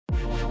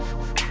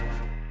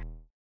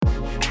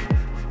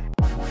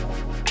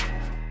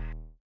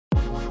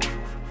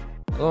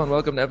Hello and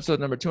welcome to episode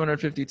number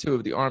 252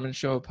 of the Armin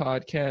Show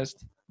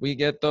podcast. We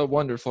get the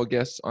wonderful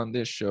guests on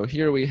this show.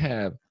 Here we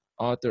have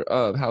author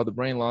of How the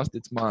Brain Lost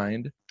Its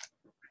Mind.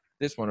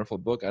 This wonderful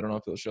book. I don't know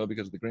if it'll show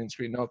because of the green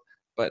screen. Nope.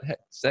 But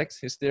Sex,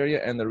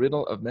 Hysteria, and the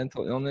Riddle of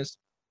Mental Illness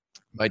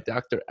by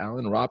Dr.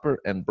 Allan Ropper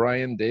and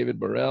Brian David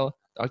Burrell.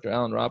 Dr.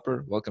 Allan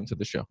Ropper, welcome to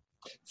the show.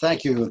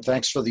 Thank you, and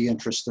thanks for the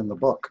interest in the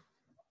book.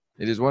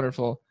 It is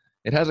wonderful.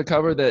 It has a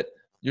cover that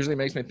usually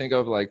makes me think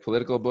of like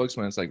political books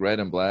when it's like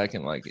red and black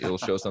and like it'll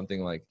show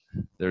something like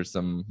there's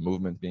some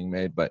movement being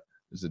made, but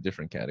it's a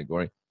different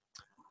category.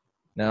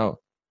 Now,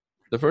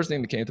 the first thing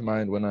that came to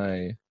mind when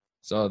I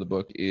saw the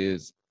book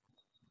is,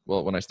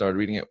 well, when I started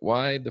reading it,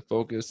 why the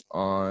focus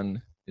on,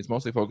 it's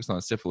mostly focused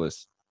on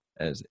syphilis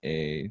as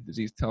a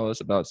disease. Tell us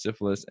about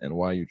syphilis and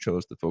why you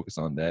chose to focus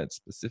on that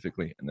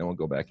specifically, and then we'll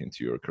go back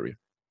into your career.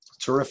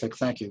 Terrific,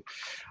 thank you.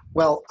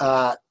 Well,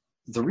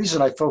 the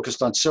reason I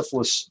focused on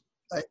syphilis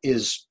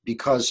is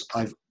because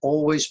I've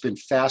always been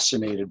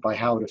fascinated by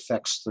how it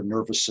affects the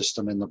nervous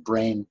system and the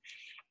brain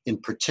in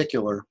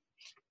particular.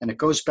 And it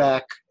goes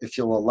back, if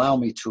you'll allow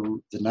me,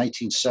 to the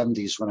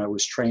 1970s when I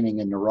was training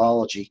in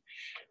neurology.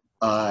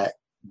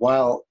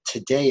 While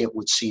today it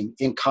would seem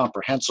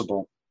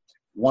incomprehensible,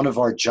 one of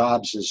our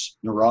jobs as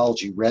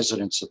neurology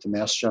residents at the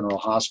Mass General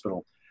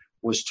Hospital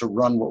was to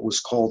run what was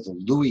called the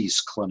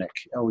Lues Clinic,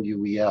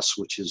 L-U-E-S,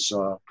 which is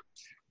a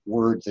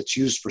word that's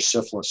used for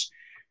syphilis.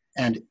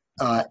 And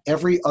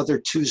every other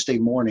Tuesday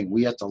morning,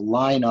 we had to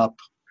line up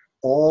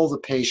all the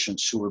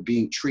patients who were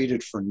being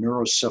treated for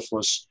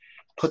neurosyphilis,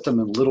 put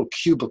them in little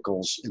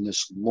cubicles in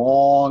this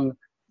long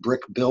brick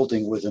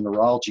building where the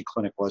neurology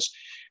clinic was,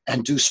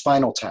 and do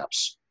spinal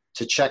taps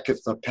to check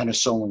if the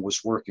penicillin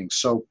was working.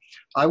 So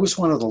I was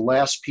one of the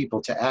last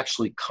people to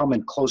actually come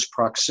in close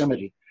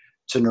proximity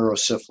to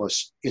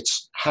neurosyphilis.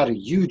 It's had a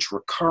huge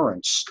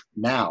recurrence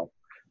now,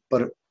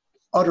 but it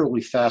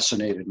utterly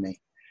fascinated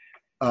me.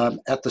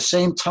 At the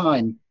same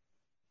time,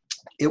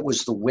 it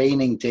was the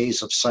waning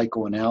days of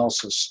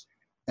psychoanalysis.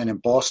 And in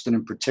Boston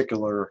in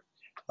particular,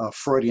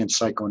 Freudian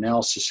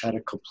psychoanalysis had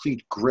a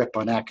complete grip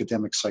on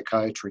academic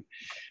psychiatry.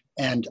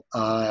 And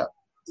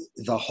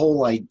the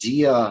whole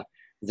idea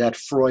that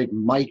Freud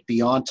might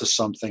be onto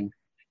something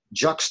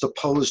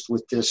juxtaposed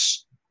with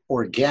this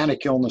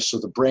organic illness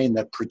of the brain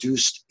that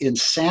produced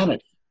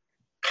insanity,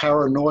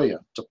 paranoia,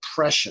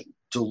 depression,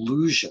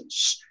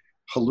 delusions,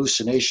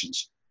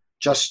 hallucinations,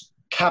 just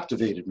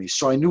captivated me.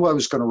 So I knew I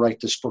was going to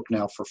write this book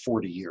now for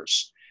 40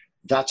 years.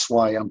 That's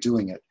why I'm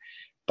doing it.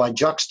 By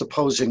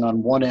juxtaposing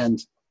on one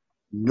end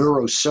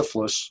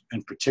neurosyphilis,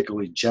 and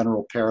particularly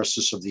general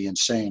paresis of the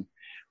insane,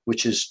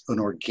 which is an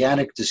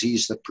organic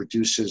disease that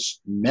produces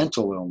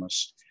mental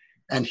illness,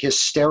 and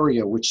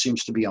hysteria, which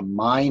seems to be a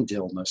mind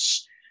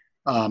illness,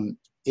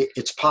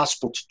 it's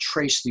possible to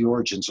trace the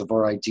origins of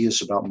our ideas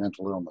about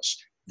mental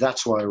illness.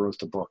 That's why I wrote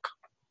the book.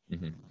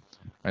 Mm-hmm.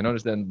 I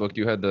noticed that in the book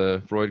you had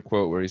the Freud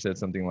quote where he said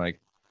something like,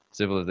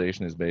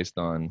 civilization is based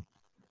on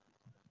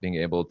being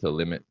able to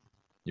limit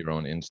your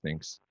own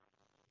instincts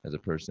as a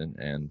person,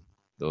 and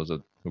those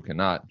who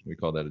cannot, we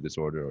call that a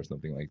disorder or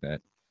something like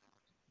that.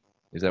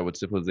 Is that what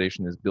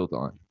civilization is built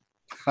on?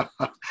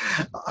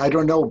 I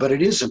don't know, but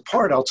it is in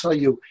part. I'll tell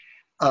you,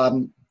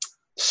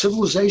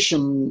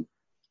 civilization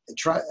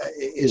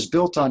is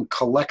built on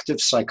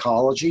collective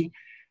psychology,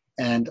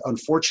 and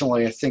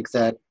unfortunately, I think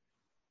that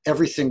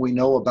everything we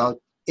know about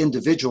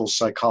individual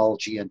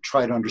psychology and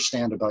try to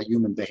understand about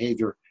human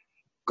behavior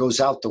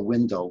goes out the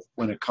window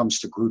when it comes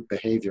to group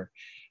behavior.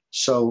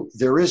 So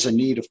there is a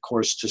need, of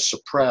course, to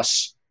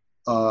suppress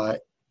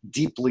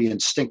deeply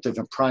instinctive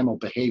and primal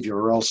behavior,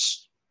 or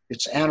else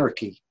it's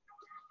anarchy.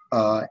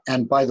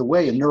 And by the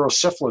way, in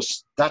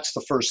neurosyphilis, that's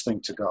the first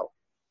thing to go.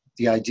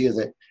 The idea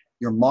that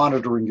you're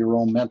monitoring your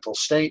own mental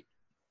state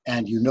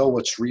and you know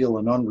what's real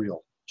and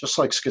unreal, just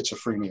like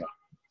schizophrenia.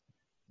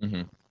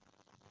 Mm-hmm.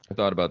 I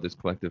thought about this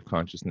collective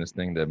consciousness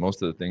thing, that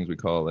most of the things we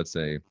call, let's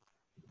say,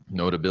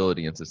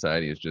 notability in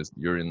society is just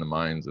you're in the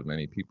minds of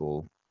many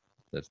people.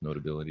 That's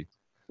notability.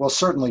 Well,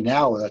 certainly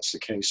now that's the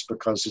case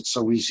because it's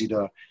so easy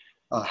to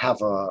have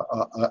a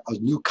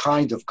new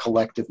kind of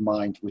collective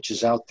mind, which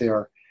is out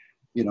there,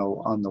 you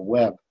know, on the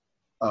web.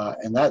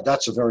 And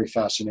that's a very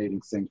fascinating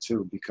thing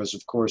too, because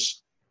of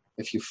course,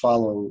 if you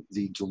follow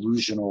the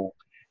delusional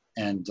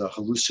and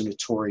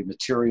hallucinatory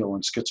material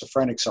in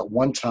schizophrenics, at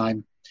one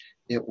time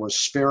it was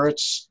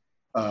spirits,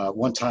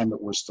 one time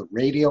it was the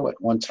radio, at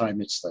one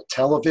time it's the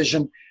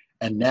television,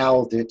 and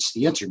now it's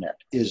the internet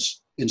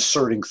is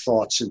inserting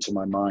thoughts into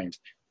my mind.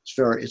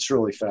 It's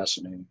really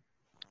fascinating.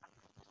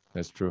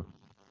 That's true.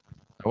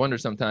 I wonder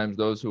sometimes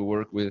those who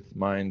work with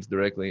minds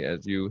directly,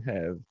 as you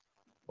have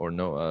or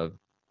know of,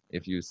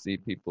 if you see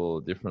people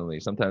differently.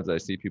 Sometimes I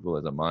see people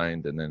as a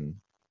mind and then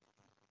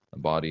a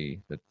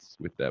body that's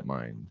with that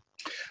mind.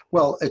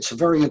 Well, it's a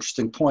very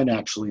interesting point,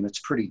 actually, and it's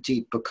pretty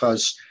deep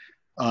because,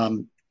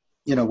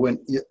 you know,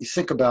 when you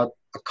think about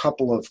a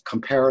couple of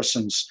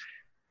comparisons,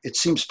 it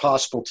seems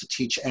possible to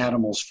teach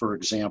animals, for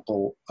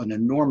example, an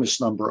enormous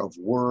number of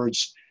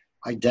words,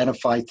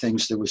 identify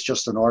things. There was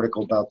just an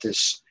article about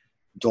this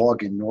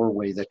dog in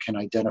Norway that can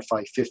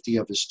identify 50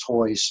 of his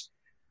toys.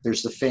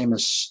 There's the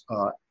famous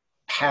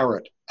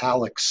parrot,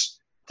 Alex,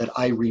 that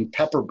Irene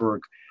Pepperberg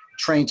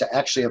trained to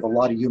actually have a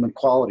lot of human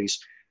qualities.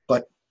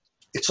 But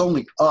it's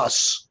only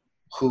us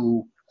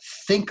who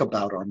think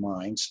about our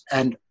minds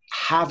and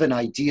have an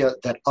idea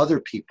that other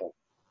people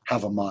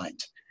have a mind.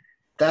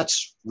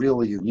 That's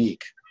really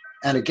unique.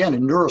 And again,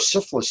 in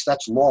neurosyphilis,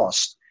 that's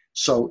lost.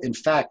 So in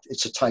fact,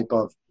 it's a type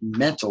of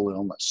mental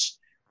illness.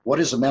 What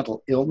is a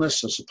mental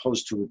illness as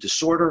opposed to a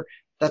disorder?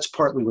 That's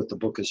partly what the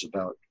book is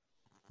about.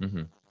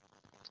 Mm-hmm.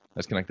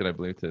 That's connected, I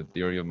believe, to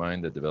theory of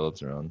mind that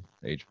develops around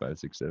age 5,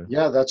 6, 7.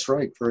 Yeah, that's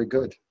right. Very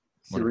good.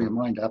 Theory Wonderful.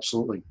 of mind,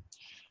 absolutely.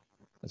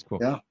 That's cool.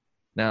 Yeah.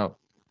 Now,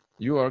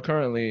 you're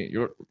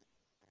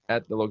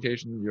at the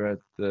location, you're at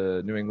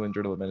the New England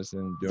Journal of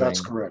Medicine doing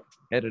That's correct.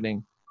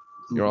 editing.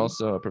 You're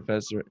also a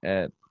professor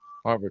at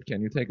Harvard.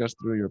 Can you take us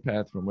through your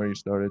path from where you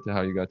started to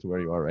how you got to where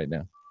you are right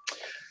now?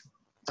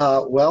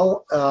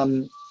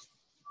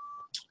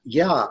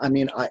 Yeah, I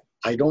mean,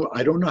 I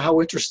don't know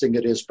how interesting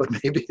it is, but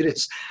maybe it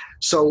is.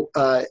 So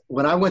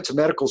when I went to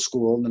medical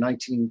school in the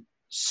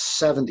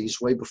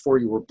 1970s, way before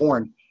you were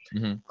born.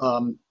 Mm-hmm.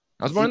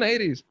 I was born in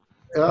the 80s.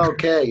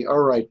 Okay, all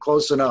right,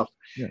 close enough.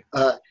 Yeah.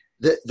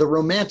 The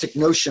romantic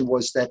notion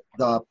was that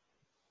the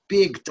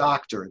big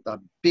doctor,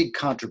 the big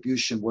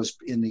contribution was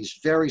in these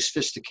very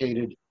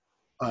sophisticated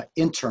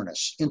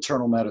internists,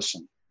 internal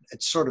medicine.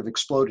 It's sort of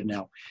exploded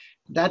now.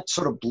 That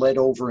sort of bled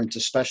over into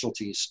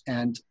specialties.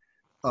 And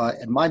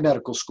at my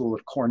medical school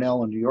at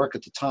Cornell in New York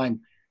at the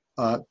time,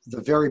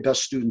 the very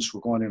best students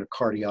were going into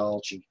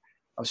cardiology.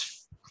 I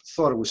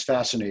thought it was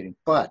fascinating.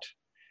 But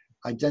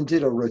I then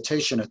did a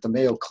rotation at the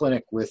Mayo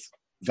Clinic with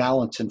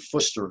Valentin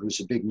Fuster, who's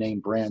a big name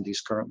brand.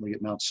 He's currently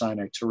at Mount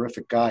Sinai,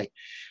 terrific guy.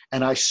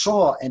 And I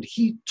saw, and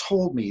he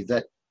told me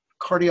that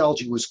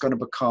cardiology was going to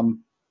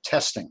become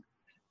testing.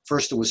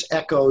 First it was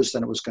echoes,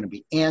 then it was going to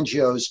be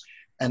angios,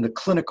 and the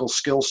clinical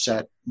skill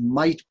set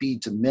might be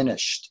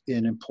diminished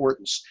in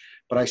importance.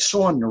 But I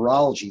saw in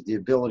neurology the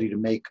ability to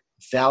make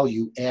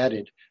value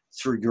added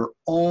through your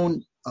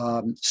own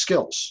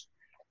skills.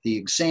 The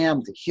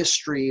exam, the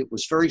history, it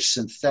was very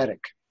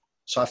synthetic.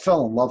 So I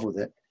fell in love with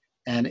it.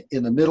 And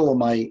in the middle of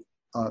my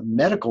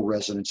medical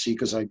residency,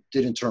 because I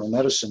did internal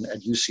medicine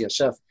at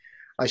UCSF,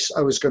 I said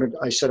I was going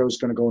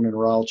to go into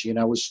neurology, and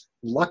I was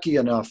lucky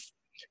enough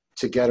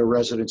to get a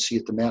residency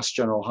at the Mass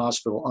General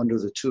Hospital under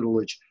the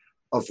tutelage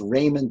of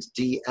Raymond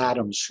D.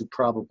 Adams, who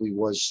probably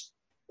was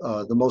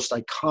the most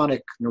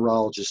iconic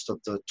neurologist of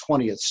the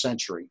 20th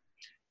century,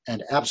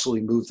 and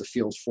absolutely moved the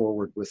field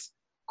forward with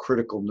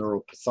critical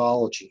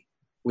neuropathology,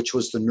 which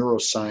was the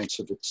neuroscience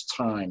of its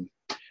time.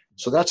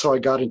 So that's how I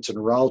got into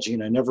neurology,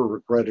 and I never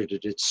regretted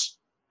it. It's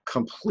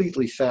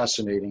completely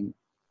fascinating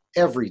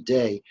every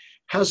day.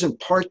 Has in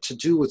part to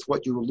do with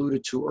what you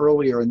alluded to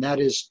earlier, and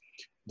that is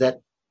that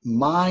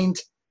mind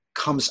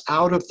comes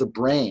out of the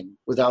brain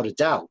without a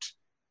doubt.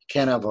 You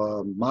can't have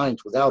a mind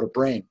without a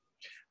brain.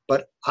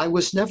 But I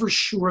was never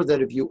sure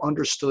that if you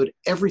understood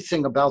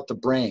everything about the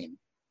brain,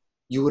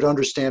 you would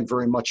understand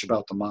very much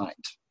about the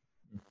mind.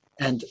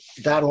 And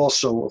that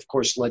also, of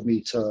course, led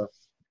me to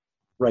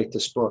write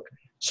this book.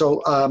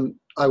 So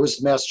I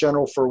was Mass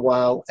General for a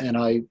while, and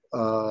I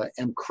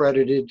am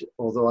credited,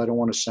 although I don't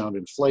want to sound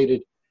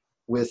inflated,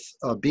 with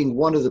being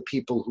one of the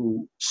people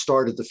who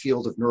started the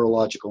field of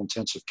neurological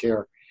intensive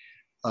care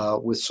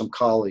with some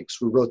colleagues.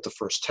 We wrote the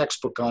first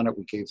textbook on it.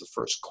 We gave the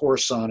first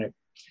course on it.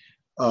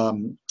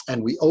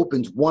 And we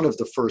opened one of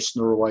the first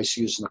neuro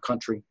ICUs in the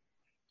country.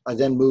 I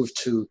then moved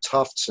to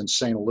Tufts and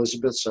St.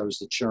 Elizabeth's. I was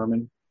the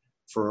chairman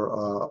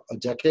for a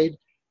decade.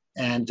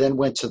 And then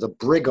went to the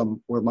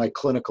Brigham, where my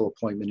clinical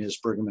appointment is,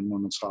 Brigham and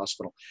Women's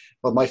Hospital.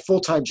 But my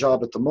full-time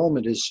job at the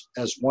moment is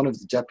as one of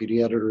the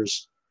deputy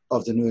editors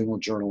of the New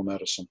England Journal of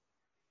Medicine.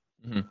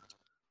 Mm-hmm.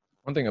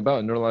 One thing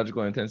about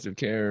neurological intensive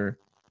care,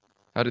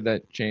 how did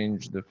that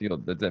change the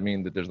field? Does that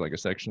mean that there's like a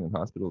section in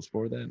hospitals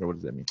for that, or what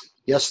does that mean?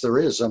 Yes, there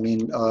is. I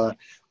mean,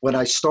 when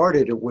I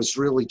started, it was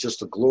really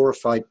just a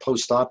glorified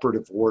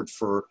post-operative ward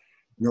for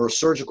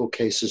neurosurgical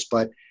cases,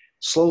 but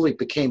slowly it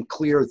became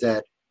clear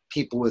that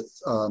people with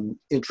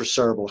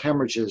intracerebral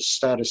hemorrhages,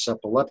 status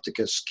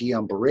epilepticus,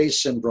 Guillain-Barré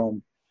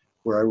syndrome,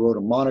 where I wrote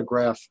a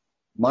monograph,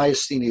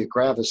 myasthenia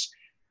gravis,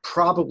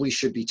 probably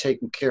should be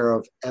taken care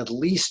of at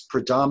least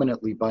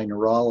predominantly by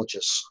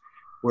neurologists,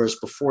 whereas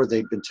before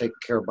they'd been taken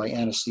care of by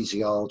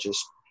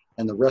anesthesiologists,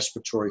 and the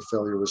respiratory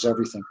failure was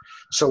everything.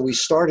 So we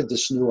started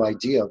this new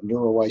idea of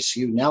neuro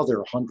ICU. Now there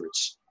are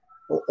hundreds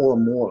or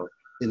more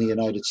in the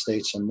United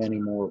States and many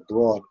more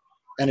abroad.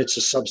 And it's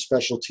a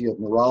subspecialty of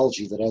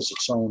neurology that has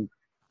its own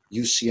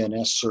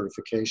UCNS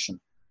certification.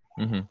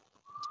 Mm-hmm.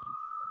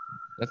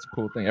 That's a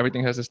cool thing.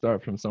 Everything has to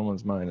start from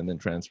someone's mind and then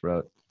transfer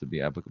out to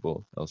be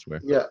applicable elsewhere.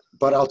 Yeah,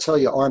 but I'll tell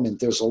you, Armin,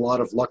 there's a lot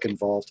of luck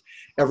involved.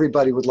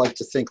 Everybody would like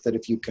to think that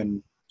if you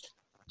can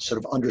sort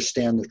of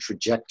understand the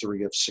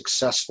trajectory of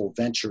successful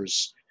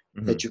ventures,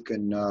 mm-hmm. that you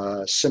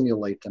can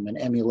simulate them and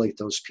emulate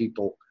those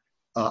people.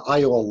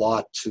 I owe a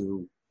lot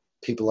to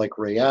people like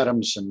Ray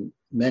Adams and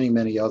many,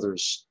 many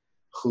others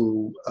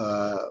who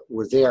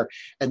were there.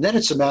 And then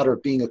it's a matter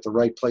of being at the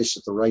right place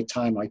at the right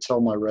time. I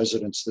tell my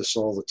residents this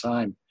all the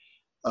time.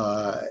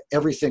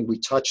 Everything we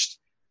touched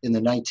in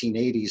the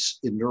 1980s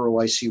in neuro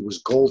ICU was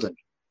golden.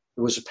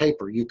 It was a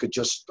paper. You could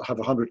just have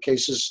 100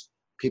 cases.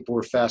 People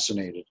were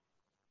fascinated.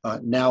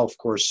 Now, of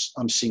course,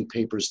 I'm seeing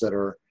papers that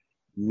are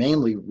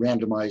mainly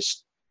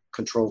randomized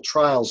controlled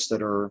trials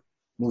that are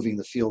moving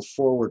the field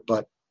forward,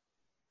 but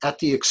at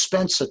the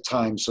expense at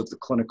times of the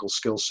clinical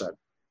skill set.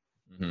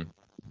 Mm-hmm.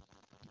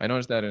 I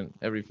noticed that in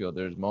every field,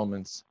 there's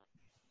moments,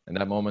 and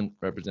that moment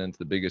represents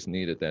the biggest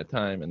need at that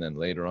time. And then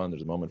later on,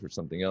 there's a moment for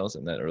something else.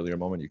 And that earlier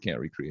moment, you can't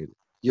recreate it.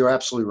 You're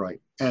absolutely right.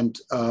 And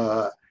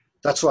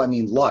that's what I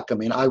mean, luck. I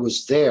mean, I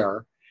was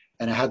there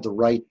and I had the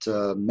right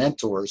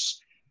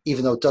mentors,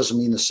 even though it doesn't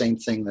mean the same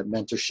thing that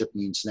mentorship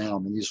means now. I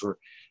mean, these were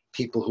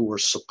people who were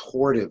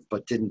supportive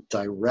but didn't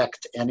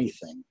direct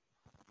anything.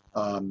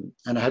 And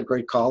I had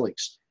great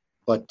colleagues.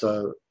 But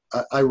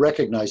I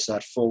recognize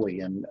that fully.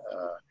 And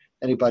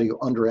anybody who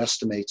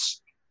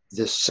underestimates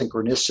this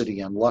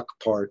synchronicity and luck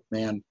part,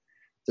 man,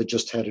 they're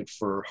just headed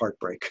for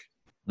heartbreak.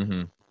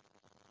 Mm-hmm.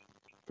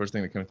 First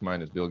thing that comes to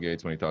mind is Bill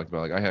Gates when he talked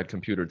about, like, I had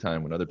computer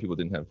time when other people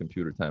didn't have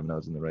computer time, and I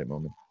was in the right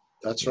moment.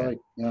 That's right.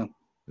 Yeah.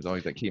 There's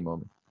always that key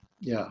moment.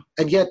 Yeah.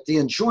 And yet the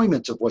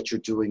enjoyment of what you're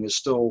doing is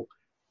still,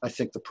 I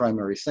think, the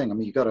primary thing. I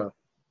mean, you got to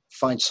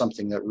find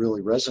something that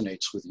really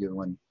resonates with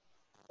you and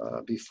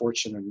be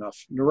fortunate enough.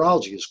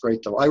 Neurology is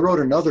great, though. I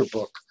wrote another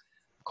book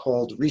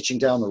called Reaching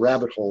Down the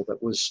Rabbit Hole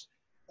that was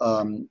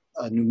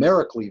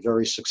numerically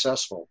very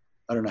successful.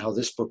 I don't know how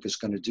this book is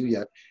going to do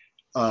yet.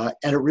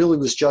 And it really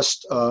was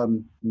just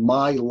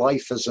my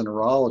life as a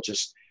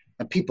neurologist.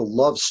 And people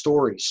love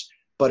stories,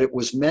 but it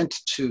was meant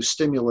to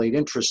stimulate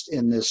interest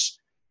in this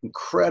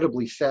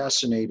incredibly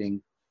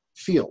fascinating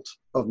field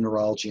of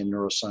neurology and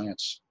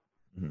neuroscience.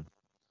 Mm-hmm.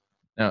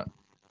 Now,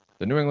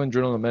 the New England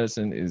Journal of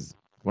Medicine is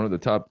one of the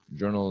top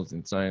journals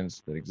in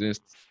science that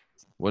exists.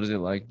 What is it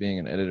like being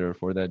an editor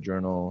for that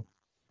journal?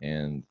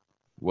 And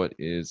what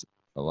is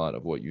a lot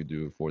of what you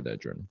do for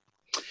that journal?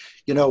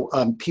 You know,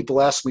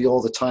 people ask me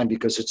all the time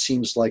because it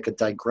seems like a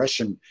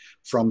digression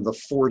from the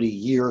 40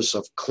 years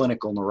of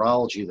clinical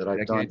neurology that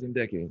I've done. Decades and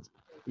decades.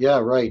 Yeah,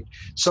 right.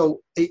 So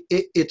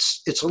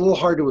it's a little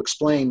hard to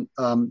explain.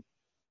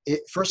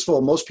 First of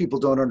all, most people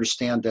don't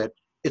understand that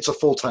it's a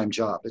full-time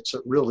job. It's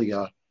really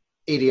a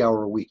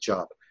 80-hour-a-week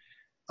job.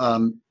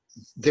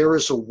 There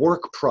is a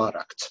work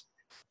product.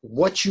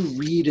 What you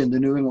read in the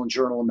New England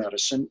Journal of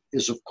Medicine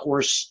is, of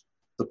course,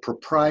 the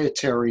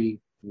proprietary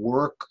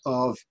work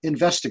of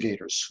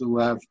investigators who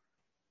have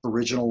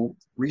original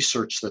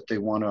research that they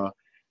want to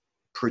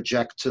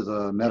project to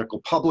the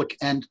medical public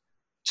and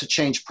to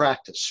change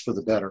practice for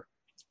the better,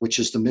 which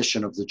is the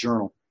mission of the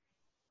journal.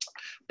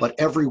 But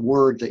every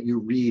word that you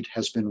read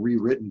has been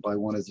rewritten by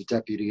one of the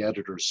deputy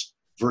editors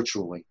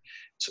virtually.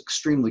 It's an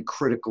extremely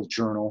critical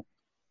journal,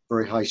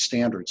 very high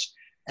standards.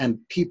 And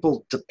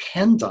people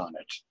depend on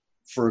it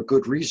for a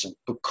good reason,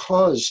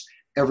 because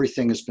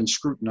everything has been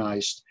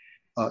scrutinized,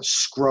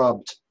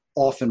 scrubbed,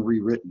 often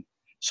rewritten.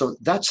 So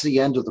that's the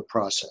end of the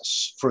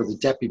process for the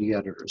deputy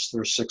editors.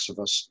 There are 6 of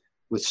us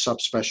with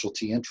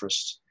subspecialty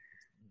interests.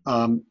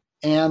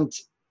 And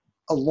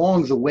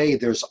along the way,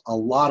 there's a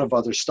lot of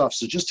other stuff.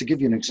 So just to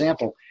give you an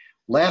example,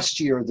 last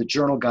year, the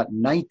journal got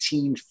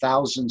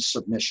 19,000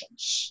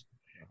 submissions,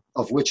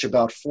 of which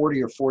about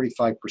 40 or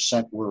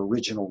 45% were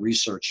original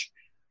research.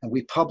 And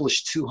we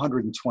published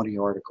 220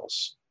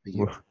 articles a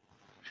year. Whoa.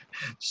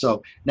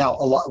 So now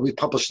we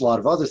published a lot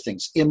of other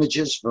things.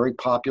 Images, very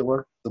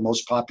popular, the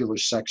most popular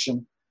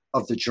section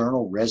of the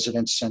journal.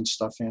 Residents send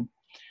stuff in.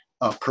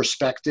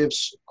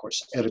 Perspectives, of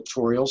course,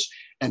 editorials,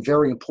 and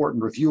very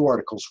important review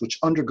articles, which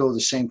undergo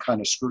the same kind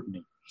of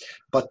scrutiny.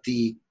 But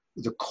the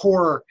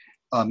core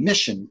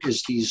mission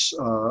is these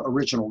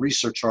original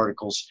research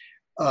articles,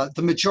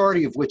 the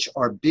majority of which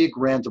are big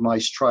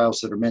randomized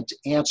trials that are meant to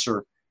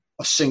answer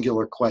a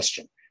singular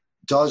question.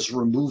 Does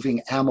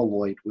removing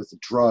amyloid with a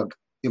drug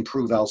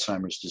improve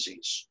Alzheimer's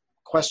disease?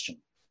 Question.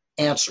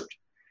 Answered.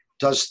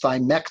 Does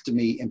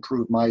thymectomy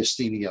improve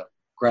myasthenia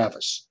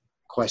gravis?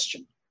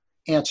 Question.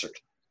 Answered.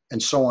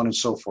 And so on and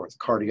so forth.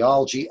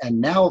 Cardiology,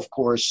 and now, of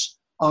course,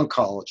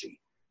 oncology,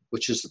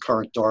 which is the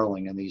current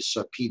darling in these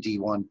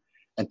PD-1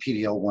 and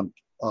PD-L1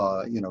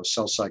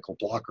 cell cycle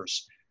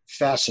blockers.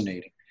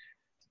 Fascinating.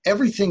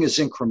 Everything is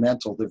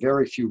incremental. There are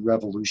very few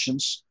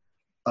revolutions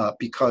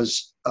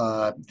because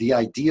the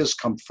ideas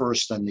come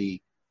first and the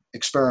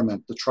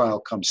experiment, the trial,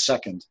 comes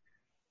second.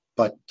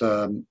 But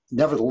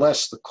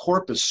nevertheless, the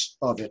corpus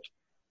of it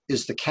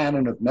is the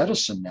canon of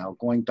medicine now,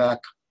 going back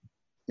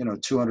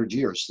 200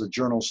 years. The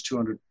journal's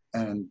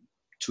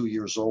 202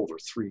 years old, or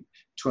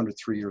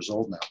 203 years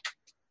old now.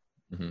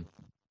 Mm-hmm.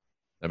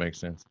 That makes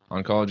sense.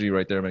 Oncology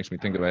right there makes me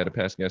think of, I had a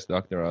past guest,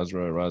 Dr.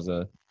 Azra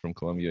Raza from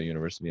Columbia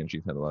University, and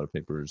she's had a lot of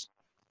papers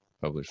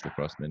published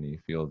across many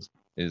fields.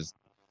 Is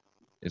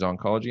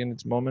oncology in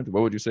its moment?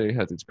 What would you say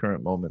has its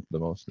current moment the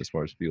most as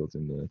far as fields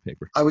in the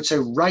paper? I would say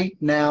right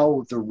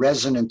now, the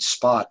resonant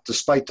spot,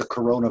 despite the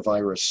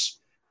coronavirus,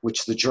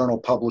 which the journal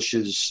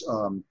publishes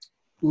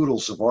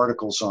oodles of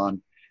articles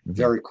on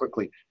very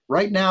quickly.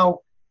 Right now,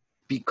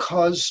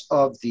 because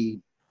of the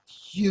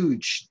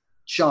huge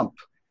jump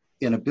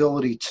in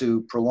ability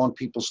to prolong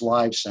people's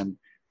lives and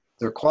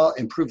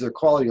improve their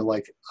quality of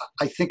life,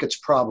 I think it's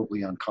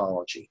probably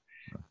oncology.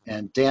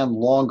 And Dan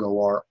Longo,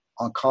 our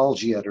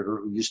oncology editor,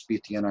 who used to be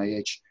at the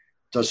NIH,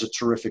 does a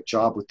terrific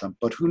job with them.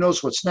 But who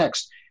knows what's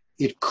next?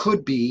 It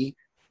could be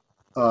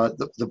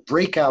the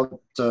breakout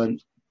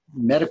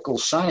medical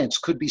science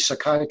could be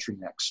psychiatry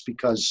next,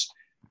 because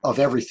of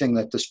everything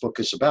that this book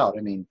is about.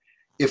 I mean,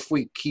 if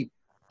we keep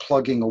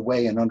plugging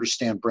away and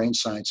understand brain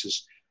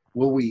sciences,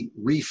 will we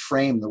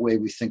reframe the way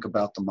we think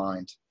about the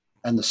mind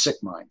and the sick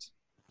mind?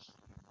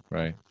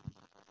 Right.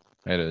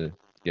 I had a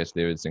guest,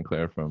 David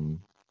Sinclair, from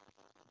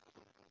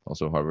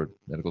also Harvard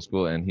Medical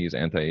School, and he's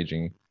an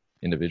anti-aging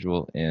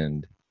individual.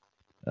 And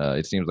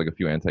it seems like a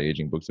few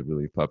anti-aging books have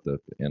really popped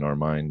up, and our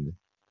mind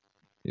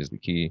is the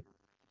key,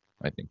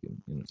 I think,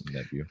 in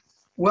that view.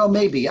 Well,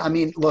 maybe. I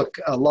mean, look,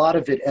 a lot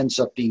of it ends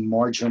up being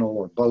marginal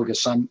or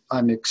bogus.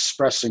 I'm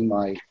expressing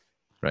my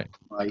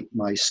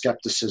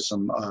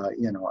skepticism.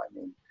 You know, I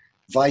mean,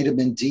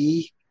 vitamin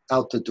D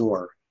out the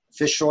door,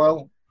 fish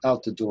oil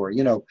out the door.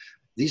 You know,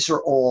 these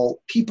are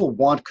all, people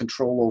want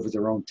control over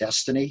their own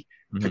destiny,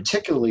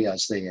 particularly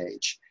as they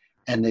age,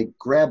 and they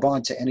grab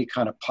onto any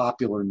kind of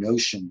popular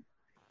notion.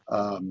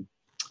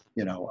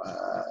 You know,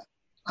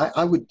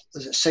 I would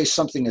say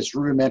something as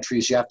rudimentary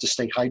as you have to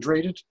stay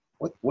hydrated.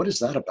 What is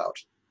that about?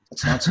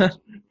 That's nonsense.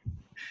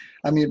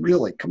 I mean,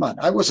 really, come on.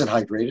 I wasn't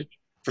hydrated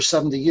for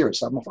 70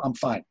 years. I'm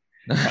fine.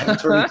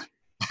 I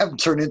haven't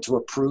turned into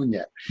a prune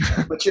yet.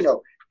 But, you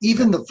know,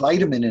 even the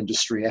vitamin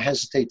industry, I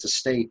hesitate to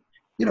state,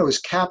 you know, has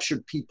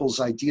captured people's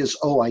ideas.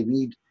 Oh, I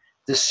need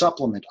this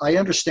supplement. I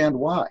understand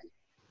why.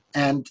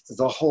 And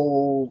the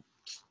whole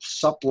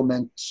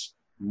supplement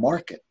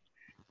market,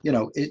 you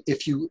know,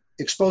 if you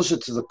expose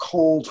it to the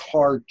cold,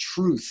 hard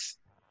truth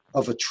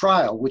of a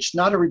trial, which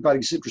not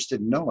everybody's interested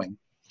in knowing,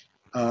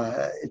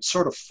 it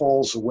sort of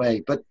falls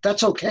away. But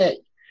that's okay,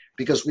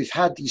 because we've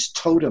had these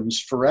totems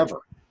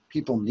forever.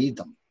 People need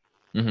them.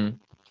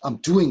 I'm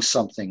doing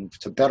something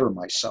to better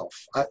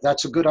myself.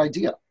 That's a good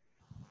idea.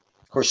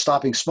 Of course,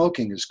 stopping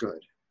smoking is good.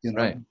 You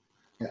know? Right.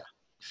 Yeah.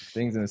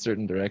 Things in a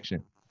certain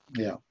direction.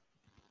 Yeah.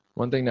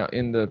 One thing now,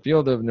 in the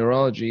field of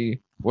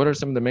neurology, what are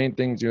some of the main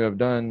things you have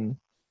done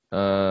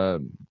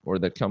or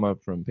that come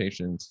up from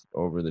patients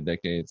over the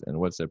decades, and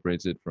what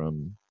separates it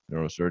from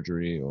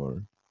neurosurgery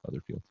or other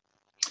fields?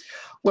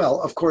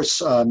 Well, of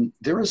course,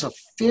 there is a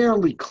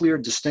fairly clear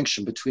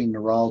distinction between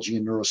neurology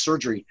and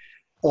neurosurgery,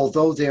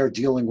 although they're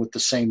dealing with the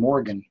same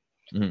organ.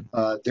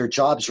 Their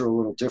jobs are a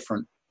little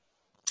different.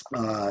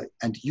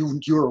 And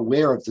you're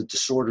aware of the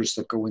disorders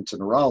that go into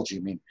neurology.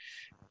 I mean,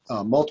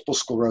 multiple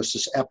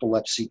sclerosis,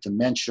 epilepsy,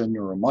 dementia,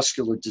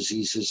 neuromuscular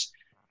diseases,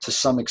 to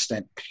some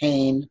extent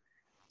pain,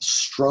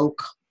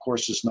 stroke, of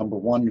course, is number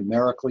one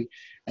numerically,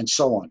 and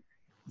so on.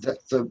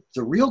 The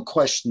real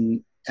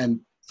question, and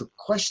the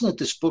question that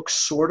this book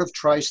sort of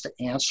tries to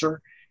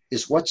answer,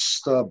 is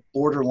what's the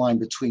borderline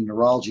between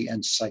neurology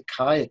and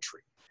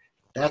psychiatry?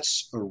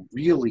 That's a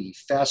really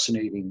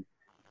fascinating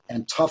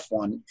and tough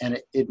one,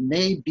 and it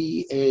may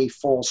be a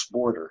false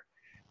border.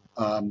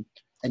 And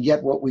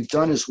yet what we've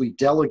done is we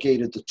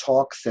delegated the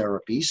talk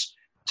therapies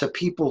to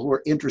people who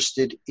are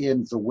interested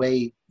in the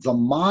way the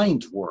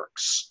mind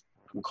works.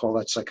 We'll call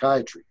that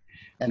psychiatry.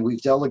 And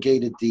we've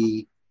delegated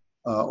the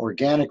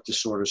organic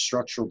disorders,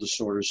 structural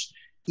disorders,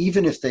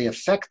 even if they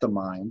affect the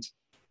mind,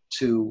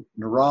 to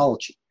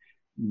neurology.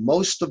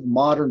 Most of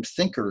modern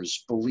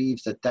thinkers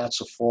believe that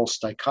that's a false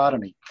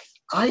dichotomy.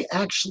 I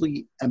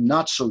actually am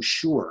not so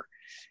sure,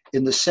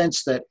 in the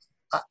sense that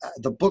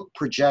the book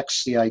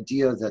projects the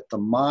idea that the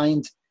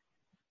mind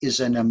is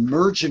an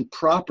emergent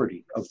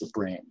property of the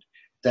brain.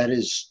 That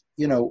is,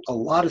 you know, a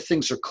lot of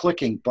things are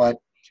clicking, but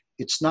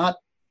it's not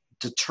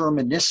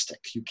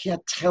deterministic. You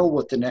can't tell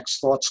what the next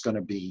thought's going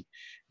to be.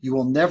 You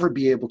will never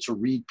be able to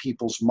read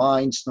people's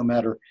minds, no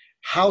matter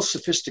how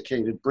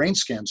sophisticated brain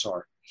scans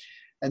are.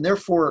 And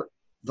therefore,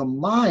 the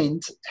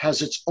mind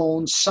has its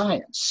own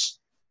science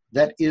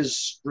that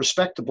is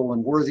respectable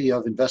and worthy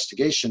of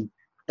investigation.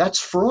 That's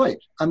Freud.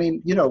 I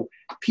mean, you know,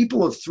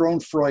 people have thrown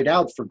Freud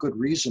out for good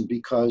reason,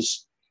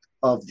 because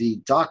of the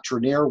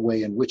doctrinaire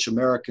way in which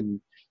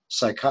American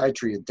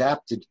psychiatry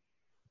adapted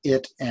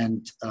it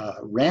and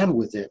ran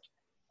with it.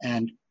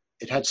 And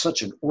it had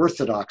such an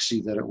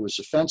orthodoxy that it was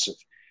offensive.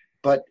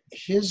 But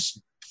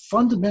his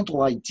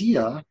fundamental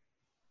idea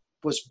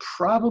was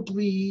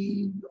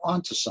probably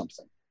onto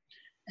something.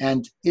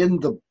 And in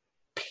the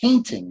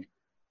painting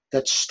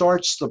that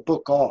starts the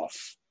book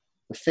off,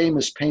 the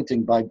famous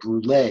painting by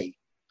Brulé,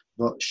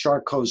 the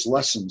Charcot's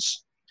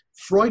Lessons,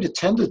 Freud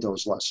attended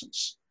those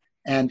lessons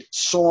and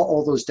saw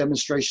all those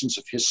demonstrations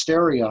of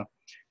hysteria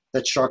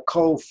that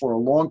Charcot for a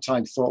long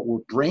time thought were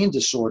brain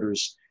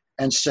disorders,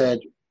 and said,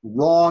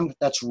 wrong,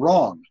 that's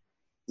wrong.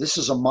 This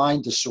is a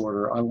mind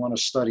disorder. I want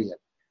to study it.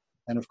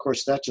 And of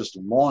course, that just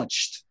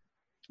launched,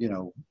 you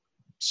know,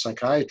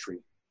 psychiatry.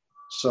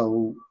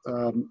 So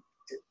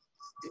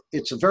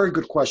it's a very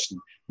good question.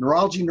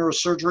 Neurology,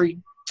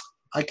 neurosurgery,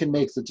 I can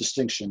make the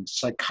distinction.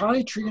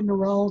 Psychiatry and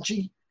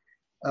neurology,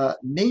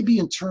 maybe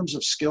in terms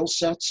of skill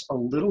sets a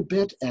little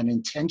bit and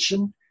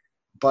intention,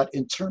 but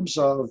in terms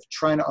of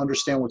trying to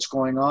understand what's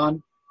going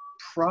on,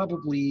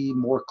 probably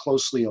more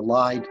closely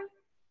allied.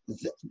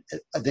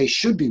 They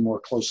should be more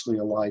closely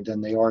allied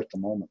than they are at the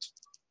moment.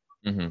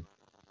 Mm-hmm.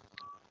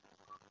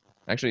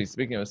 Actually,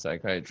 speaking of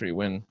psychiatry,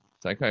 when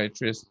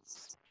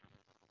psychiatrists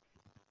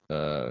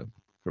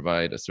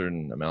provide a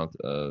certain amount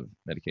of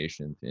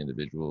medication to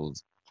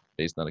individuals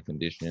based on a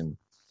condition,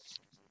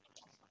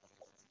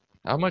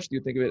 how much do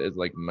you think of it as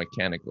like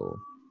mechanical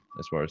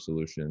as far as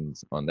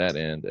solutions on that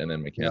end, and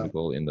then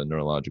mechanical in the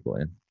neurological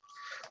end?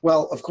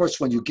 Well, of course,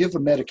 when you give a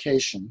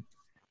medication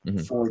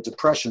Mm-hmm. for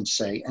depression,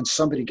 say, and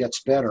somebody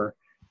gets better,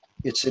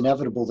 it's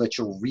inevitable that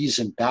you'll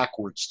reason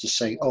backwards to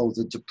say, oh,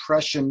 the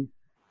depression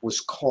was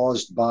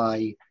caused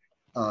by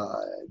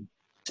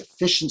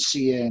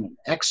deficiency in,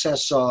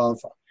 excess of,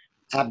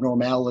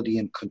 abnormality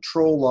in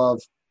control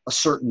of a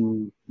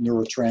certain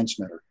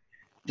neurotransmitter.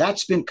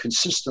 That's been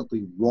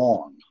consistently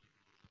wrong.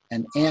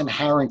 And Anne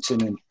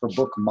Harrington, in her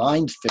book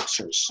Mind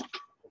Fixers,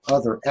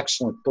 other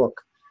excellent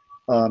book,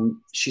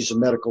 she's a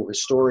medical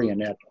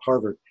historian at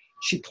Harvard,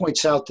 she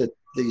points out that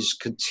these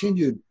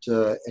continued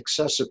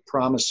excessive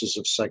promises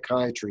of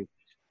psychiatry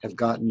have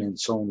gotten in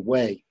its own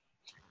way.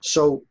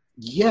 So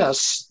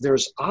yes,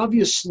 there's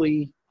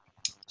obviously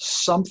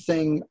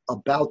something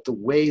about the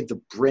way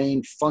the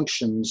brain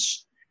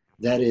functions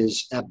that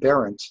is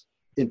aberrant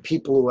in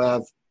people who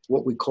have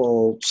what we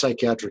call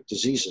psychiatric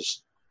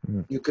diseases.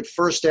 Mm-hmm. You could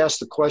first ask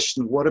the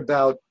question, what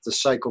about the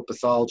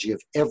psychopathology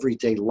of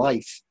everyday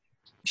life?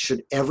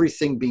 Should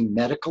everything be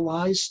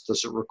medicalized?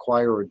 Does it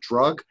require a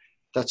drug?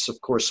 That's,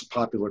 of course, a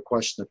popular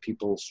question that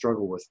people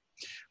struggle with.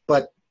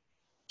 But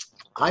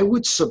I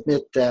would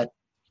submit that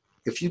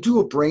if you do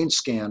a brain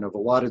scan of a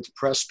lot of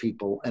depressed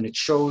people and it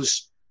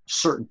shows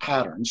certain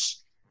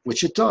patterns,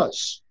 which it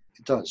does,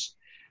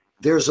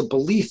 there's a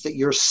belief that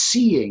you're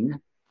seeing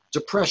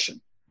depression.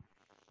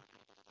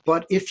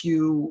 But if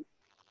you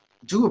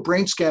do a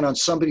brain scan on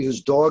somebody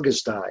whose dog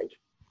has died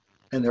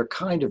and they're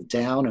kind of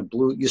down and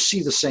blue, you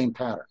see the same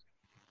pattern.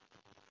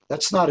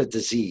 That's not a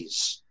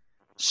disease.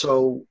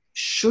 So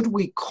should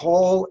we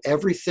call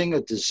everything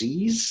a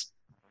disease?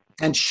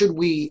 And should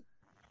we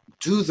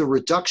do the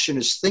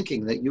reductionist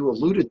thinking that you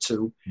alluded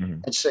to, mm-hmm.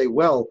 and say,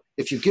 well,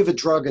 if you give a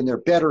drug and they're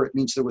better, it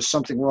means there was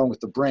something wrong with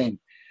the brain.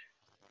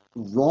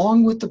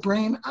 Wrong with the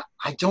brain?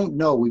 I don't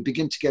know. We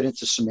begin to get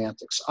into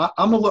semantics.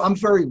 I'm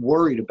very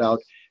worried about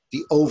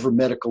the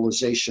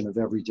over-medicalization of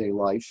everyday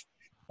life.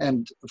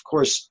 And of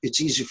course,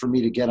 it's easy for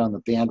me to get on the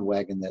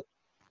bandwagon that,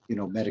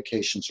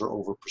 medications are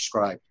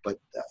overprescribed, but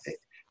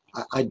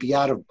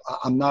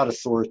I'm not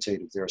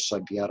authoritative there, so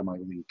I'd be out of my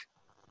league.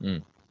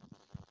 Mm.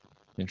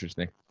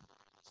 Interesting.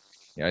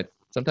 Yeah,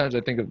 sometimes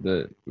I think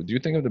do you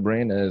think of the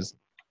brain as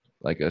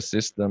like a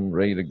system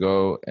ready to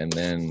go, and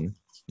then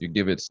you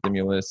give it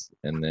stimulus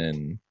and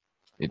then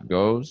it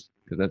goes?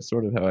 Because that's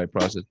sort of how I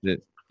processed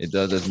it. It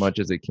does as much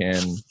as it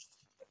can.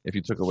 If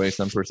you took away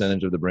some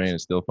percentage of the brain,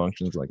 it still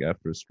functions like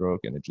after a stroke,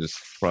 and it just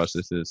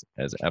processes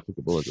as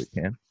applicable as it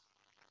can.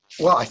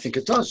 Well, I think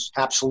it does,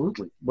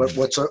 absolutely. But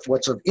what's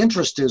of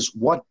interest is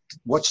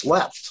what's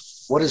left.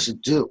 What does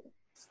it do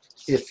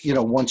if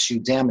once you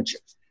damage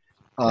it?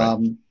 Right.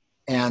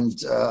 And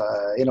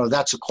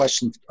that's a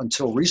question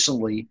until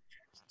recently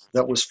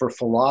that was for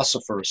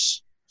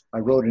philosophers. I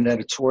wrote an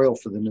editorial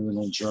for the New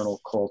England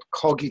Journal called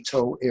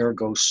 "Cogito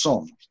Ergo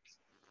Sum,"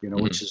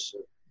 mm-hmm. which is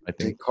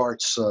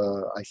Descartes'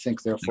 "I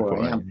think,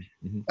 therefore I am,"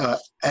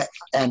 mm-hmm.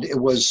 And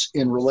it was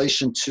in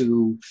relation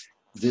to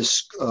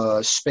this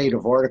spate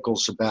of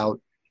articles about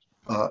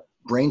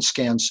brain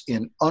scans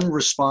in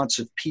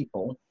unresponsive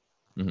people,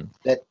 mm-hmm.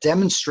 that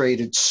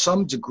demonstrated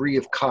some degree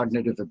of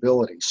cognitive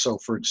ability. So,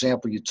 for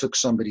example, you took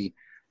somebody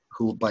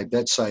who by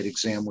bedside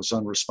exam was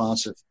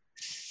unresponsive,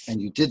 and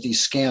you did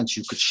these scans,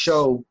 you could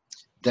show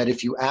that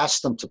if you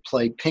asked them to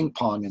play ping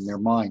pong in their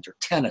mind or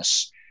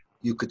tennis,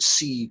 you could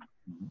see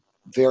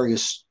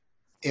various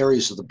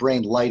areas of the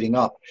brain lighting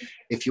up.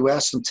 If you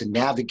asked them to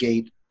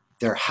navigate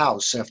their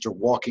house after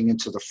walking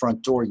into the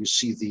front door, you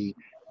see the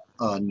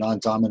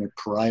non-dominant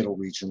parietal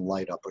region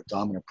light up, or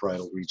dominant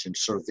parietal region,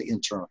 sort of the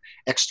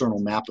external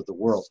map of the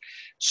world.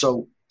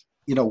 So,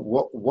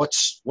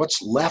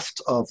 what's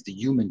left of the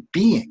human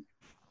being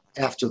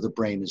after the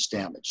brain is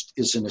damaged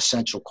is an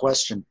essential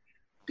question,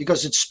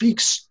 because it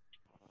speaks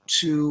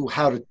to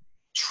how to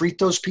treat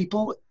those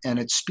people, and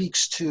it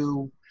speaks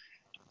to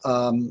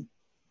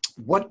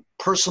what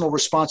personal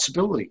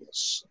responsibility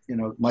is.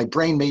 My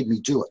brain made me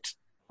do it.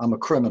 I'm a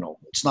criminal.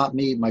 It's not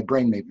me. My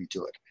brain made me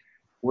do it.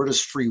 Where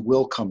does free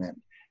will come in?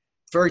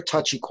 Very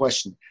touchy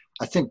question.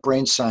 I think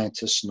brain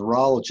scientists,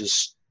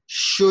 neurologists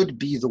should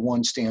be the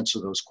ones to answer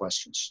those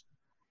questions.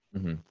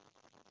 Mm-hmm.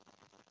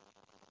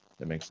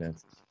 That makes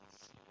sense.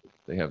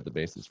 They have the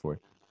basis for it.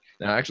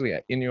 Now, actually,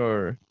 in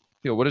your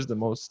field, what is the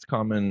most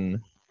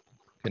common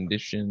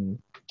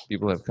condition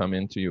people have come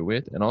into you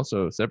with? And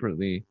also,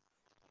 separately,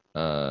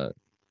 I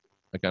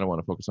kind of want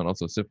to focus on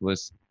also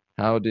syphilis.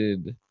 How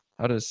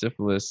how does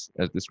syphilis,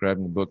 as described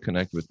in the book,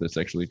 connect with the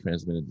sexually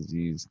transmitted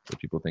disease that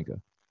people think of?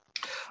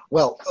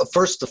 Well,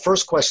 the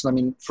first question, I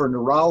mean, for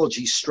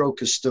neurology,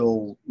 stroke is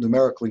still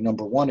numerically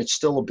number one. It's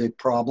still a big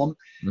problem.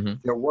 Mm-hmm.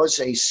 There was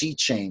a sea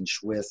change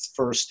with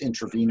first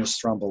intravenous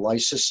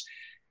thrombolysis,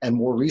 and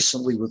more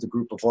recently with a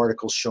group of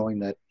articles showing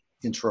that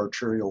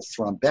intraarterial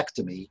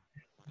thrombectomy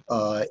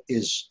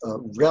is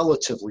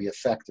relatively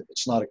effective.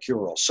 It's not a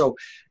cure-all. So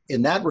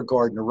in that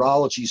regard,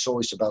 neurology is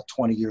always about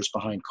 20 years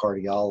behind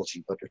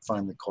cardiology, but it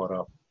finally caught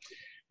up.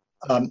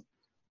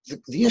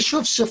 The issue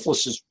of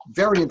syphilis is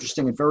very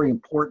interesting and very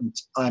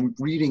important. I'm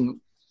reading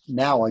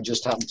now, I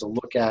just happened to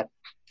look at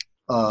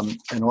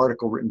an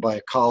article written by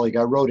a colleague.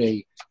 I wrote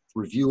a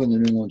review in the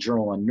New England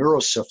Journal on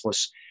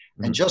neurosyphilis,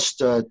 and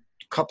just a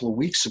couple of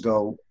weeks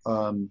ago,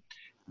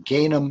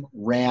 Gainham,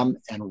 Ram,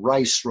 and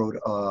Rice wrote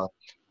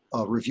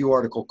a review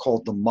article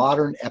called The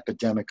Modern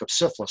Epidemic of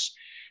Syphilis.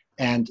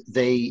 And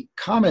they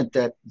comment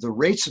that the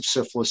rates of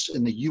syphilis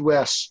in the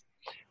US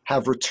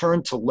have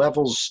returned to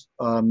levels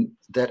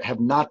that have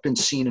not been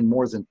seen in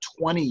more than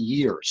 20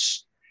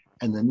 years.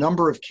 And the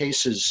number of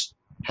cases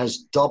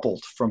has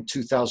doubled from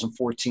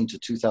 2014 to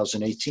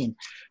 2018.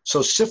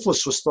 So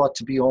syphilis was thought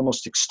to be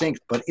almost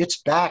extinct, but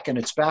it's back, and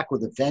it's back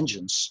with a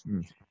vengeance.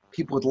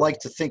 People would like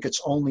to think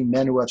it's only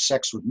men who have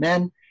sex with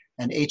men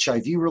and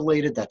HIV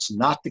related. That's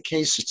not the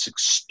case. It's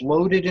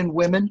exploded in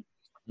women.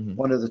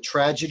 One of the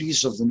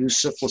tragedies of the new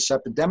syphilis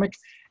epidemic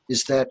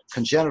is that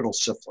congenital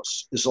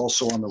syphilis is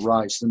also on the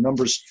rise. The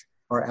numbers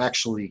are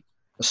actually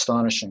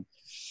astonishing.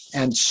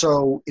 And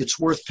so it's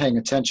worth paying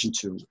attention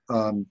to.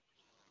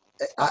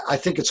 I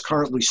think it's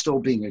currently still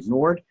being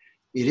ignored.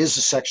 It is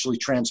a sexually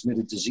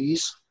transmitted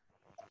disease,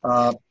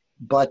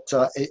 but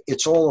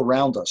it's all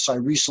around us. I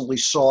recently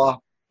saw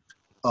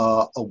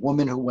a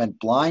woman who went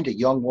blind, a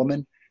young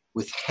woman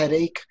with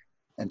headache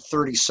and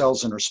 30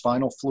 cells in her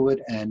spinal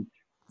fluid and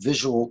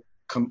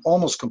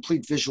almost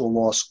complete visual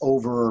loss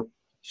over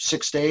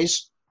 6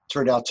 days.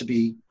 Turned out to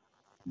be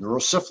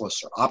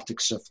neurosyphilis or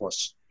optic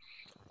syphilis.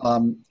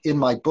 In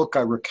my book,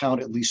 I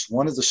recount at least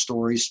one of the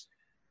stories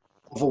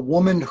of a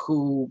woman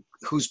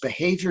whose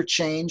behavior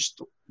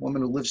changed, a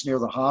woman who lives near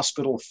the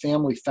hospital.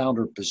 Family found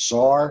her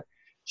bizarre.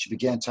 She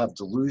began to have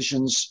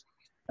delusions.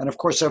 And of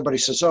course, everybody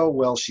says, oh,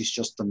 well, she's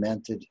just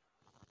demented,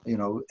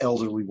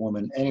 elderly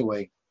woman.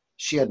 Anyway,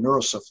 she had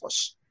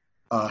neurosyphilis,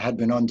 had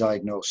been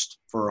undiagnosed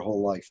for her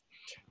whole life.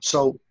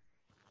 So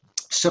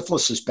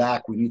syphilis is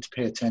back. We need to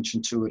pay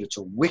attention to it. It's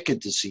a wicked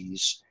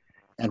disease.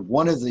 And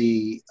one of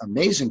the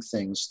amazing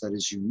things that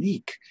is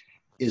unique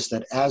is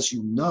that, as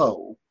you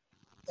know,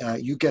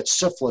 you get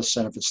syphilis,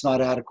 and if it's not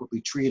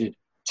adequately treated,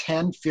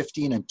 10,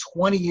 15, and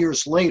 20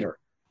 years later,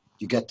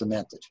 you get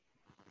demented.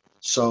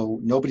 So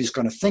nobody's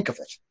going to think of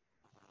it.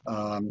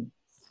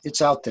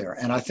 It's out there.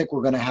 And I think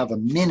we're going to have a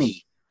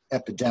mini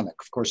epidemic.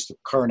 Of course, the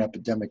current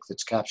epidemic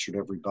that's captured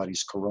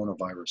everybody's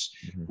coronavirus.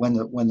 When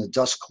the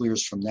dust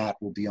clears from that,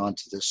 we'll be on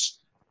to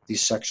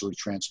these sexually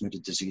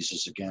transmitted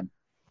diseases again.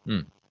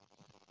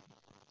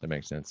 That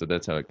makes sense. So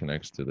that's how it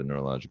connects to the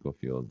neurological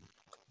field.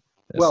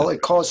 Well,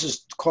 it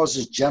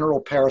causes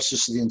general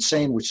paresis of the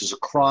insane, which is a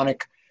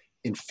chronic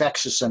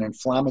infectious and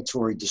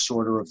inflammatory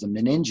disorder of the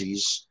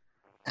meninges,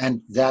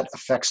 and that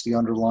affects the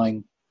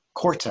underlying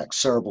cortex,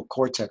 cerebral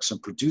cortex, and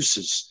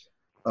produces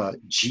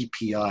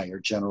GPI, or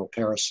general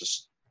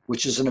paresis,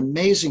 which is an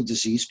amazing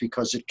disease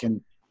because it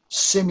can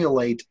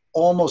simulate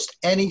almost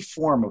any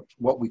form of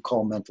what we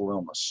call mental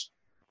illness.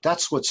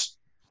 That's what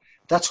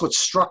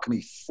struck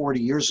me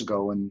 40 years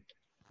ago, and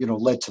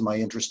led to my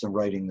interest in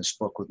writing this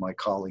book with my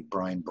colleague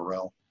Brian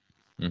Burrell.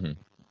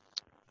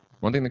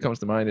 One thing that comes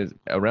to mind is,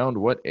 around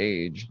what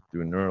age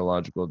do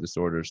neurological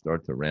disorders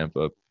start to ramp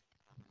up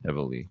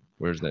heavily?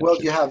 Where's that? Well,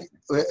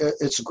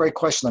 it's a great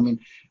question. I mean,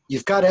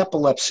 you've got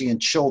epilepsy in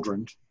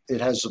children. It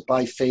has a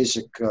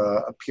biphasic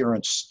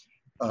appearance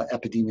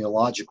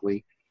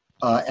epidemiologically.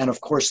 And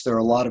of course, there are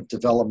a lot of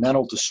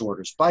developmental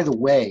disorders. By the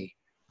way,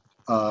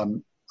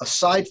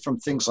 aside from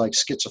things like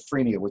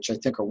schizophrenia, which I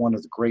think are one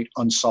of the great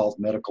unsolved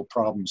medical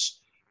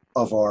problems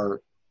of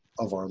our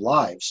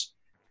lives,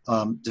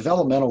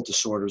 developmental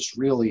disorders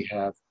really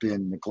have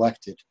been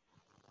neglected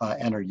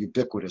and are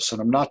ubiquitous.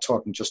 And I'm not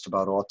talking just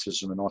about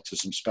autism and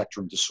autism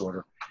spectrum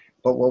disorder,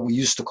 but what we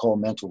used to call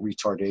mental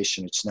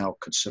retardation. It's now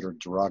considered a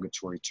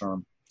derogatory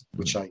term,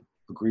 which I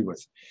agree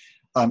with.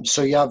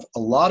 So you have a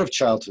lot of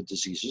childhood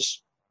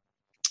diseases.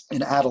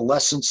 In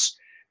adolescence,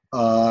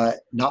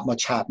 not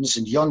much happens.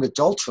 In young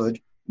adulthood,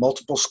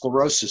 multiple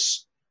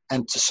sclerosis,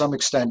 and to some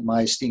extent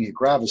myasthenia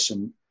gravis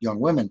in young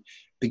women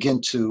begin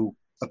to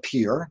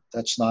appear.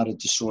 That's not a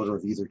disorder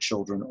of either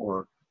children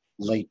or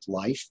late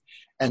life.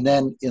 And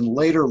then in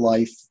later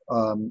life,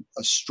 a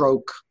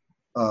stroke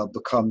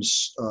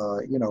becomes,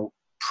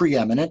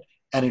 preeminent,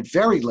 and in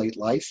very late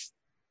life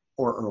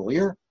or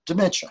earlier,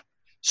 dementia.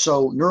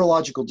 So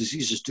neurological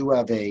diseases do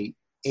have a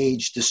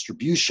age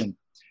distribution,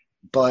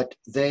 but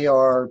they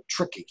are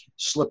tricky,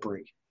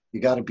 slippery. You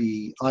got to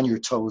be on your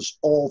toes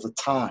all the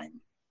time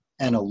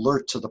and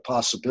alert to the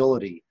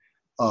possibility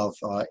of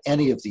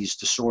any of these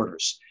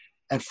disorders.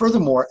 And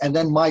furthermore, and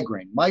then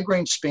migraine.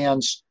 Migraine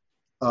spans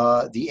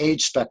the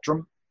age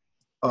spectrum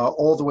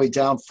all the way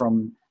down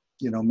from,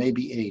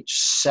 maybe age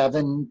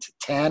 7 to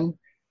 10,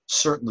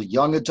 certainly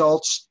young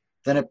adults.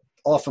 Then it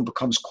often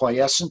becomes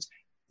quiescent.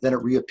 Then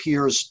it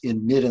reappears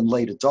in mid and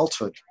late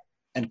adulthood.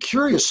 And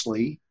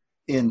curiously,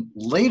 in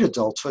late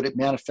adulthood, it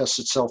manifests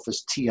itself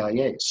as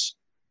TIAs,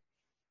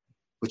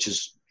 which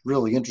is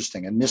really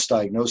interesting and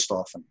misdiagnosed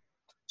often.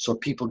 So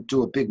people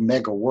do a big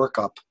mega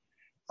workup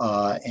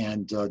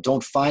and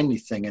don't find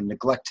anything and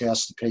neglect to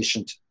ask the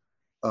patient,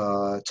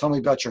 tell me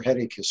about your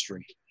headache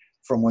history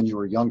from when you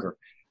were younger.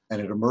 And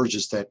it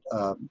emerges that,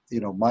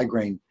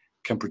 migraine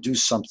can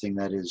produce something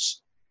that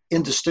is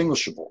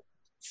indistinguishable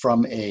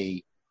from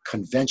a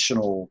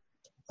conventional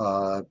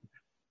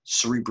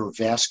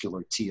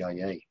cerebrovascular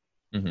TIA.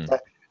 Mm-hmm.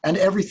 And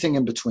everything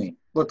in between.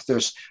 Look,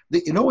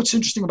 what's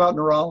interesting about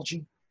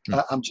neurology?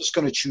 I'm just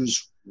going to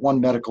choose one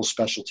medical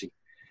specialty.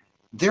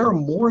 There are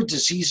more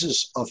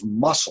diseases of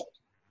muscle,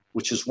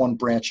 which is one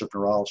branch of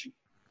neurology,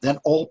 than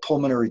all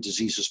pulmonary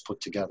diseases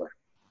put together.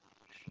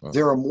 Wow.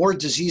 There are more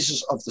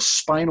diseases of the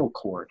spinal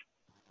cord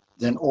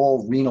than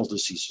all renal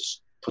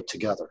diseases put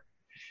together.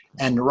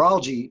 And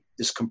neurology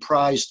is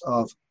comprised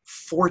of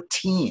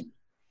 14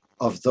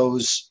 of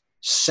those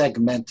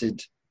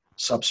segmented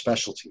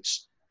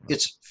subspecialties.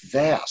 It's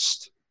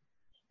vast.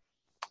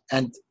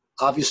 And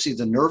obviously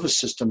the nervous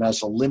system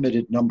has a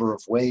limited number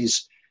of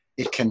ways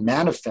it can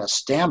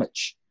manifest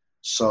damage.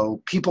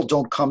 So people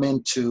don't come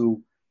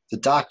into the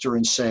doctor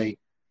and say,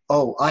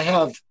 oh, I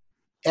have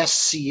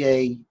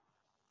SCA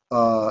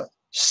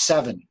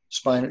 7,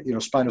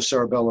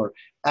 spinocerebellar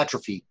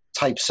atrophy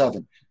type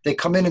 7. They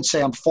come in and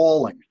say, I'm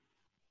falling.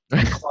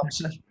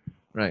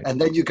 Right.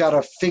 And then you got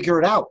to figure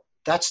it out.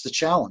 That's the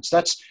challenge.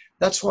 That's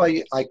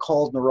why I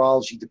called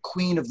neurology the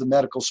queen of the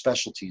medical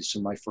specialties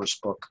in my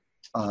first book,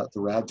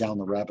 Down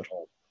the Rabbit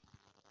Hole.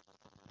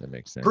 That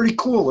makes sense. Pretty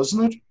cool,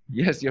 isn't it?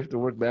 Yes, you have to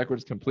work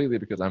backwards completely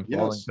because I'm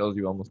falling tells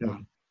you almost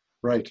nothing.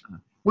 Right.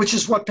 Which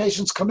is what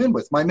patients come in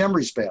with. My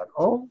memory's bad.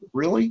 Oh,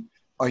 really?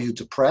 Are you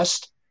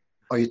depressed?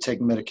 Are you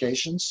taking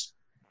medications?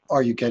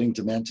 Are you getting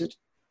demented?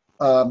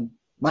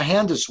 My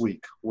hand is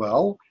weak.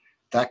 Well,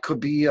 that could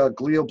be a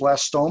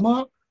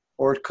glioblastoma,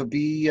 or it could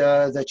be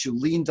that you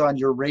leaned on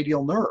your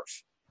radial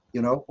nerve,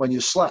 when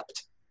you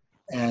slept.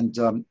 And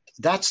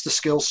that's the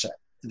skill set.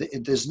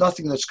 There's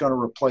nothing that's going to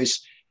replace,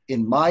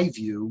 in my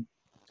view,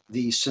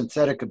 the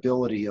synthetic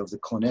ability of the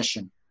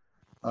clinician.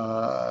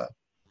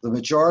 The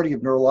majority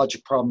of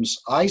neurologic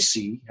problems I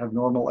see have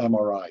normal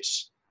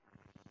MRIs.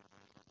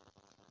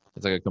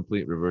 It's like a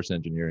complete reverse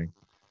engineering.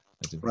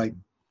 Right.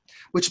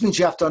 Which means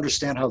you have to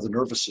understand how the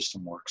nervous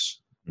system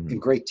works in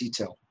great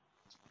detail.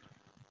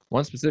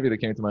 One specific that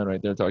came to mind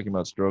right there, talking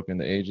about stroke and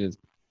the ages.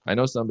 I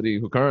know somebody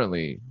who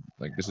currently,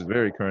 this is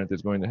very current,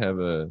 is going to have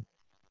a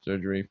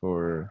surgery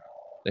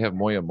they have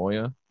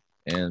moya.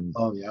 And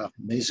oh yeah,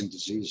 amazing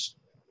disease.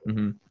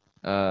 Mm-hmm.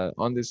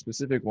 On this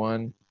specific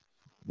one,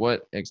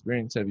 what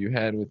experience have you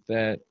had with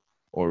that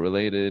or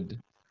related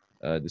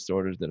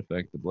disorders that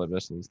affect the blood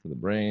vessels to the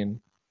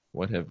brain?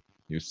 What have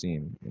you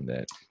seen in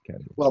that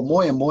category? Well,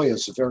 moya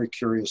is a very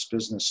curious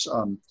business.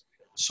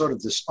 Sort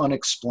of this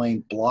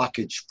unexplained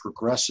blockage,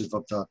 progressive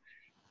of the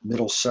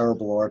middle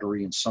cerebral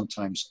artery and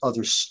sometimes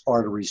other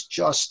arteries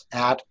just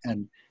at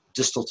and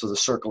distal to the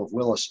circle of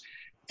Willis.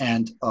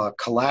 And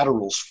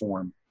collaterals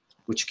form,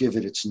 which give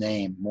it its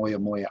name. Moya,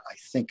 I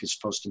think, is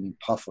supposed to mean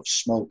puff of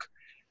smoke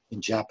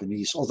in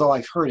Japanese, although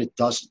I've heard it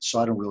doesn't, so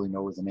I don't really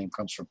know where the name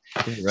comes from.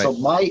 Right. So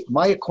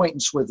my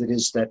acquaintance with it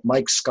is that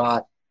Mike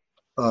Scott,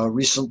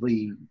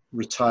 recently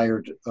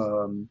retired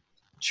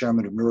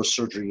chairman of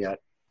neurosurgery at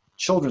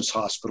Children's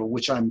Hospital,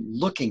 which I'm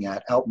looking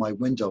at out my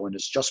window and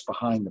is just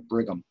behind the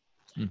Brigham,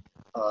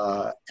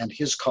 and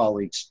his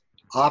colleagues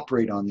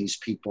operate on these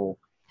people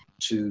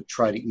to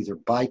try to either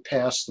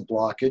bypass the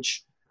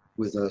blockage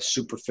with a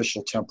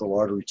superficial temporal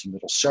artery to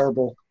middle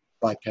cerebral,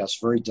 bypass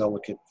very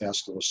delicate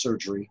vascular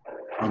surgery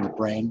on the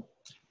brain,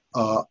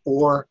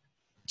 or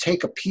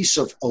take a piece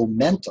of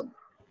omentum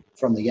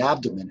from the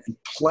abdomen and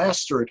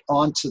plaster it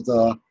onto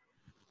the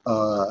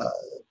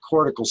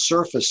cortical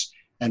surface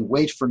and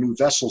wait for new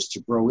vessels to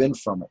grow in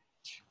from it.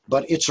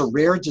 But it's a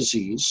rare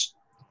disease.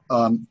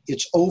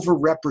 It's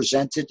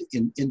overrepresented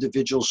in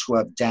individuals who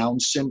have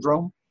Down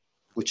syndrome,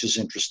 which is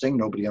interesting.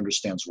 Nobody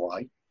understands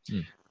why.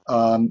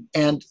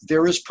 And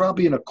there is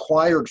probably an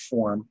acquired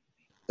form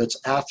that's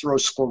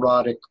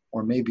atherosclerotic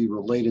or maybe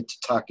related to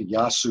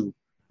Takayasu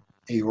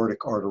aortic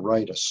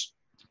arteritis.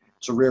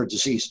 It's a rare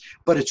disease,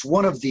 but it's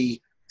one of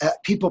the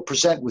people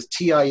present with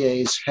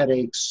TIAs,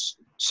 headaches,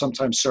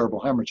 sometimes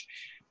cerebral hemorrhage.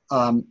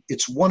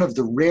 It's one of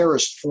the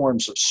rarest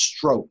forms of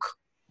stroke,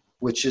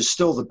 which is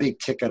still the big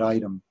ticket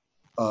item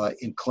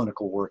in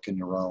clinical work in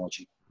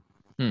neurology.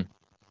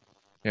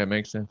 Yeah, it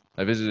makes sense.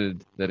 I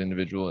visited that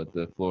individual at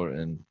the floor,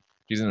 and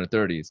she's in her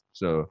 30s.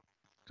 So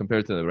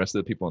compared to the rest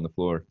of the people on the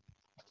floor,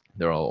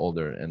 they're all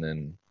older. And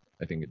then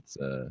I think it's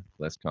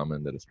less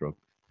common that a stroke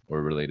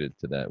or related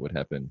to that would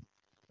happen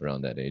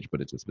around that age, but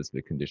it's a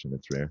specific condition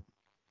that's rare.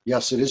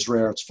 Yes, it is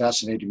rare. It's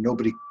fascinating.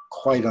 Nobody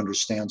quite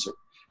understands it.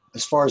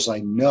 As far as I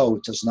know,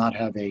 it does not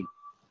have a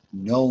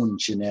known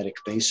genetic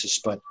basis,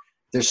 but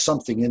there's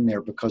something in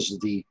there because of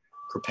the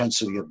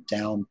propensity of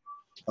Down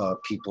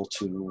people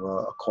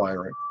to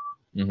acquire it.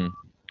 Hmm.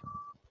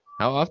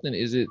 How often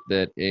is it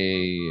that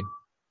a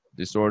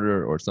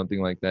disorder or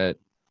something like that,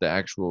 the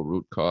actual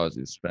root cause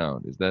is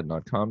found? Is that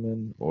not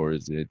common, or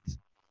is it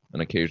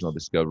an occasional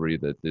discovery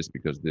that this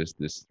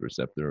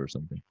receptor or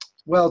something?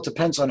 Well, it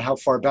depends on how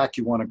far back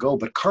you want to go,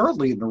 but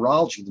currently in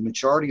neurology, the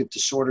majority of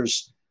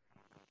disorders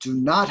do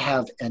not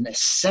have an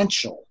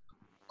essential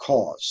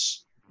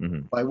cause,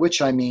 Hmm. by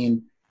which I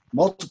mean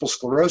multiple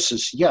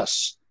sclerosis.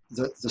 Yes,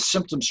 the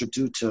symptoms are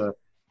due to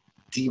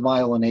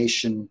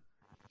demyelination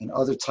and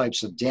other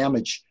types of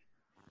damage,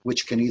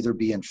 which can either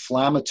be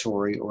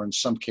inflammatory or in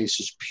some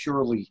cases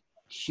purely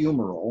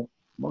humoral,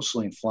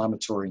 mostly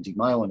inflammatory and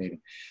demyelinating.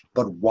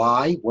 But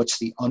why? What's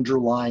the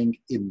underlying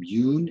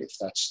immune, if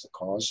that's the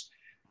cause?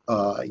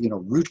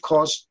 Root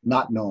cause,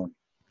 not known.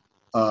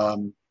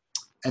 And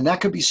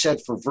that could be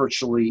said for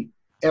virtually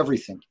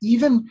everything.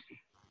 Even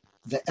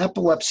the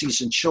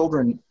epilepsies in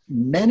children,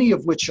 many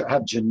of which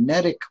have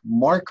genetic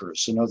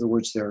markers. In other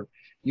words,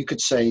 you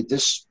could say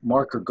this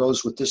marker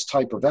goes with this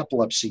type of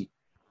epilepsy.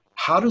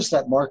 How does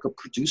that marker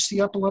produce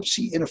the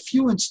epilepsy? In a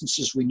few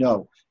instances, we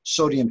know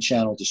sodium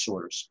channel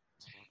disorders.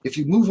 If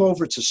you move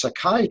over to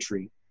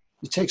psychiatry,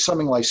 you take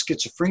something like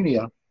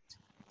schizophrenia.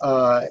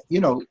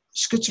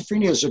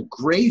 Schizophrenia is a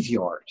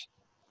graveyard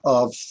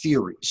of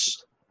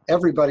theories.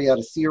 Everybody had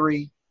a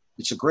theory.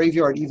 It's a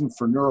graveyard even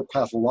for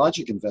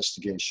neuropathologic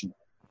investigation.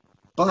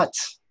 But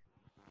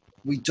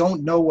we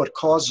don't know what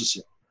causes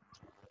it.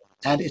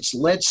 And it's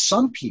led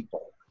some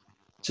people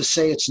to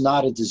say it's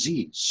not a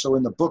disease. So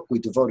in the book, we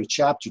devote a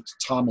chapter to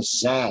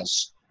Thomas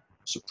Zaz,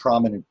 who's a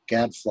prominent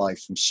gadfly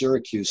from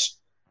Syracuse,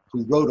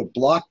 who wrote a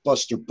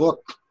blockbuster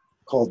book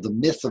called The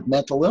Myth of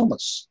Mental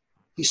Illness.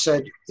 He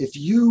said,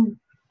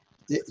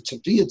 to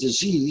be a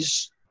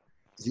disease,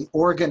 the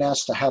organ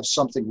has to have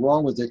something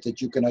wrong with it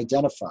that you can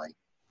identify.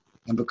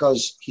 And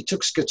because he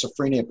took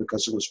schizophrenia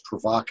because it was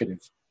provocative,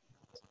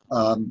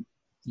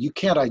 you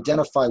can't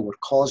identify what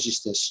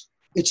causes this.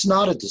 It's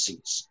not a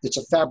disease. It's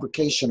a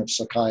fabrication of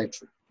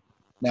psychiatry.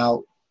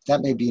 Now,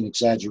 that may be an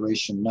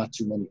exaggeration. Not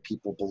too many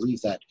people believe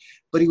that.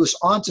 But he was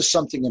onto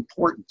something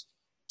important.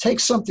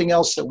 Take something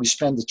else that we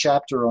spend the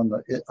chapter on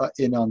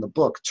the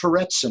book,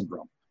 Tourette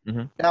syndrome.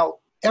 Mm-hmm. Now,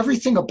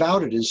 everything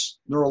about it is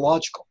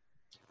neurological.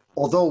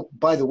 Although,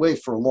 by the way,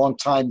 for a long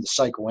time, the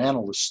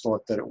psychoanalysts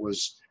thought that it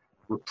was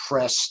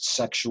repressed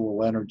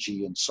sexual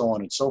energy and so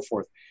on and so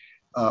forth,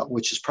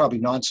 which is probably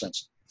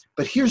nonsense.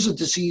 But here's a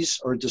disease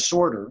or a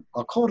disorder.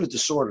 I'll call it a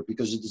disorder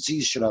because a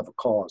disease should have a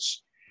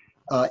cause,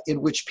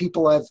 in which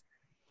people have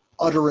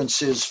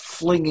utterances,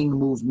 flinging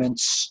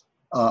movements,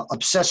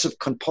 obsessive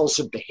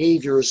compulsive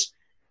behaviors.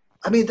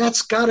 I mean,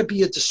 that's got to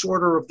be a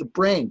disorder of the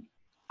brain.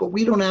 But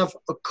we don't have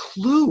a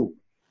clue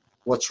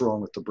what's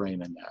wrong with the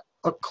brain in that.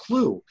 A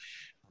clue.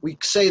 We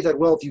say that,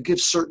 well, if you give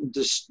certain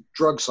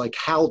drugs like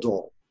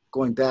Haldol,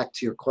 going back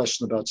to your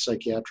question about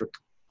psychiatric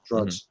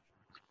drugs,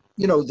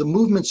 the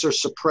movements are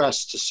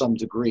suppressed to some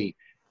degree.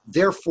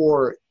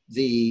 Therefore,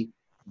 the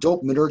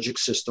dopaminergic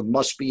system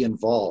must be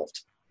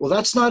involved. Well,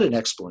 that's not an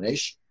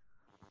explanation.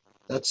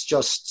 That's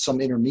just some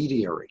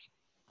intermediary,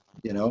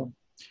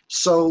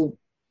 So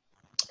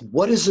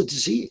what is a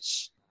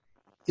disease?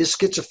 Is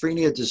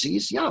schizophrenia a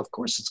disease? Yeah, of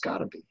course it's got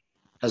to be.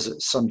 Has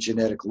some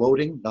genetic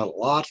loading, not a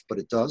lot, but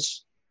it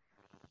does.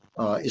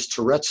 Is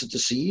Tourette's a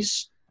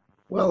disease?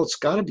 Well, it's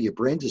got to be a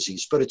brain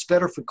disease, but it's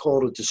better if we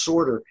call it a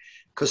disorder,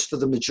 because for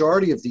the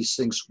majority of these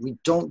things, we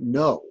don't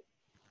know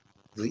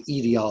the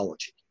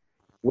etiology.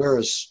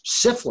 Whereas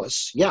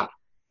syphilis, yeah,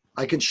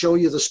 I can show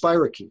you the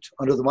spirochete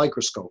under the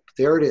microscope.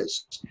 There it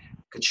is.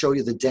 I can show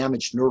you the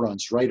damaged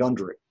neurons right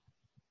under it.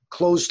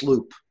 Closed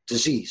loop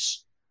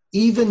disease,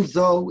 even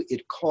though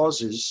it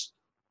causes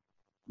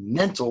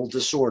mental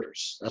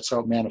disorders. That's how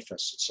it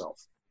manifests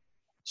itself.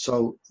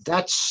 So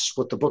that's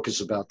what the book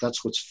is about.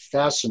 That's what's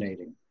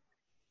fascinating.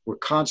 We're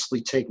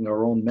constantly taking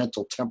our own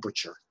mental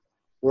temperature.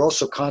 We're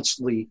also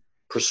constantly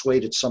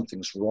persuaded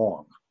something's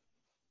wrong,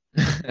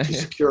 which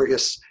is a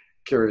curious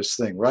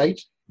thing,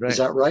 right? Is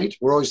that right?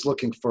 We're always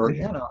looking for, I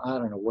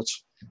don't know,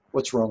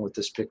 what's wrong with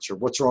this picture?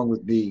 What's wrong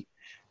with me?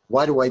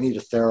 Why do I need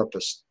a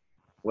therapist?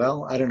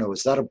 Well, I don't know.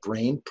 Is that a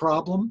brain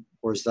problem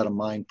or is that a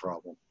mind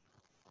problem?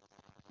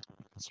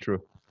 It's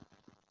true.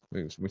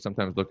 We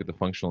sometimes look at the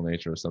functional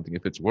nature of something.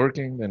 If it's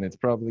working, then it's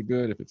probably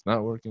good. If it's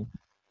not working.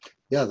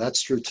 Yeah,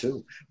 that's true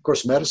too. Of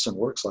course, medicine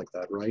works like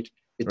that, right?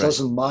 It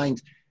didn't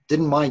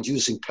mind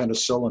using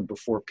penicillin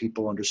before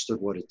people understood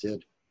what it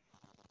did.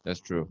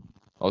 That's true.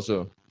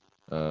 Also,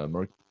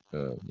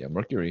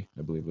 mercury,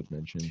 I believe, was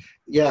mentioned.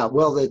 Yeah,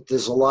 well,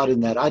 there's a lot in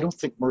that. I don't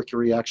think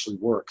mercury actually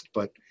worked,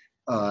 but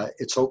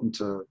it's open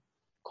to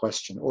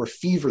question. Or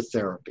fever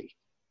therapy.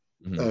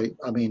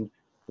 Mm-hmm.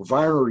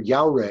 Werner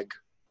Jaureg,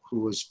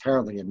 who was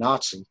apparently a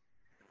Nazi,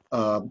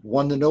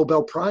 won the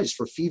Nobel Prize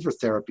for fever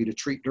therapy to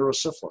treat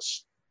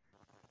neurosyphilis.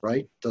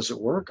 Right? Does it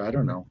work? I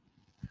don't know.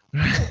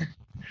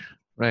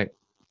 Right.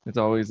 It's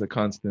always a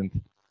constant.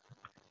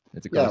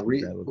 It's a Yeah,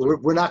 constant battle.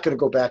 we're not going to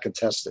go back and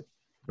test it.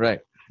 Right.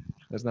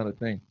 That's not a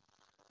thing.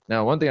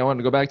 Now, one thing I wanted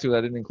to go back to that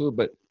I didn't include,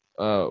 but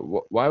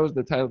why was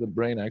the title of the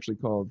brain actually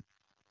called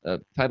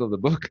title of the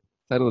book,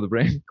 title of the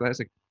brain,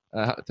 classic,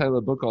 title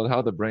of the book called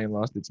How the Brain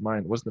Lost Its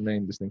Mind? What's the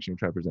main distinction you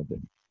try to present there?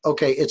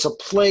 Okay, it's a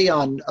play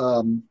on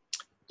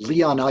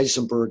Leon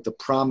Eisenberg, the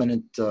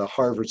prominent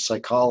Harvard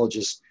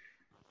psychologist,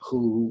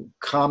 who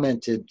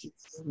commented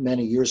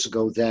many years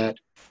ago that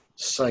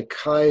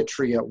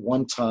psychiatry at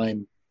one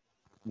time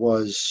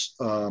was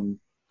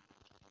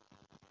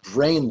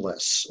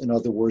brainless. In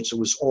other words, it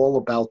was all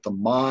about the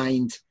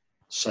mind,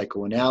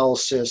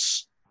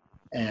 psychoanalysis,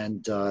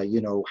 and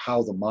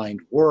how the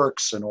mind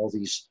works and all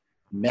these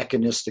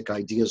mechanistic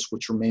ideas,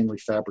 which are mainly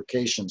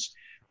fabrications.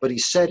 But he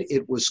said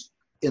it was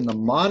in the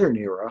modern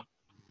era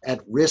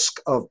at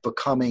risk of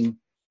becoming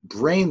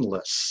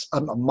mindless,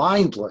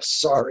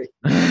 sorry.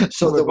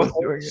 So there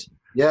was,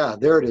 yeah,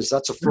 there it is.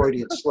 That's a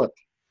Freudian slip.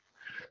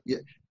 Yeah.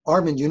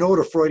 Armin, you know what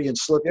a Freudian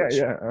slip is?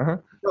 Yeah. Uh-huh.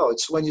 No,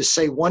 it's when you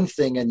say one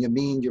thing and you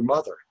mean your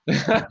mother.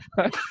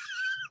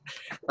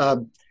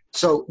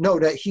 So no,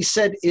 that he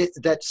said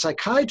that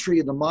psychiatry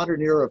in the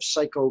modern era of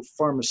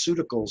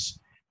psychopharmaceuticals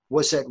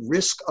was at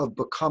risk of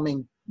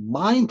becoming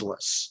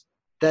mindless.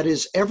 That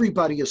is,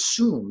 everybody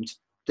assumed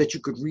that you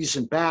could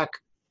reason back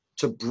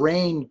to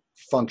brain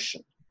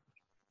function.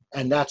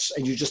 And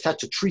you just had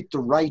to treat the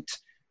right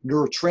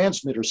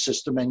neurotransmitter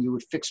system and you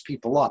would fix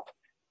people up.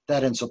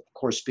 That ends up, of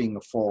course, being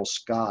a false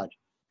god.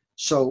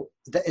 So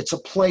it's a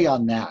play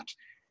on that.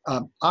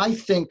 I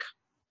think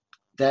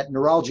that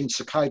neurology and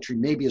psychiatry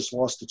maybe has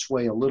lost its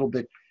way a little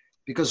bit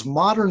because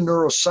modern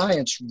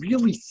neuroscience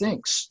really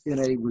thinks in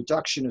a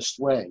reductionist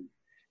way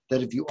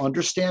that if you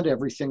understand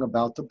everything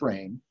about the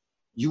brain,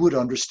 you would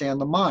understand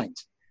the mind.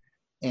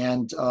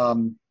 And a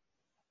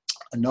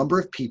number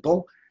of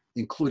people,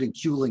 including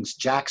Hewlings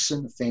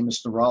Jackson, a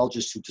famous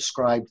neurologist who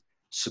described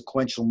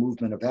sequential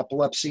movement of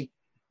epilepsy,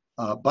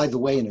 by the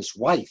way, and his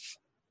wife,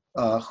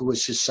 who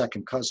is his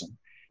second cousin.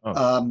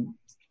 Oh.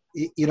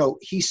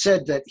 He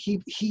said that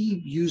he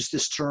used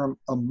this term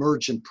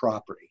emergent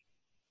property,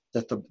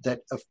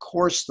 that of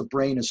course the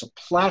brain is a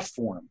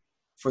platform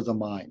for the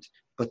mind,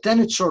 but then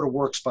it sort of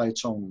works by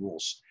its own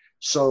rules.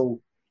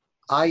 So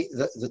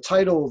the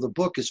title of the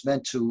book is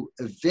meant to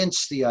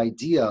evince the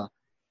idea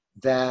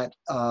that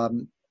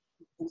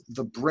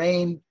the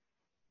brain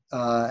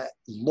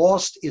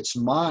lost its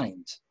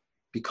mind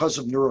because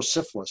of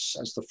neurosyphilis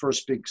as the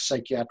first big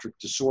psychiatric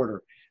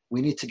disorder.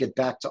 We need to get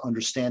back to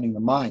understanding the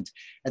mind.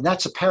 And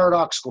that's a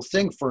paradoxical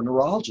thing for a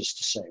neurologist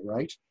to say,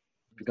 right?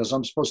 Because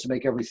I'm supposed to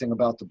make everything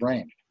about the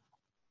brain.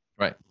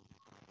 Right.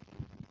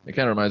 It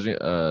kind of reminds me,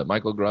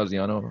 Michael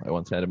Graziano, I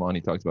once had him on,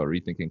 he talked about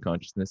rethinking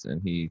consciousness,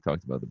 and he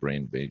talked about the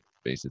brain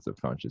basis of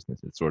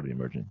consciousness. It's sort of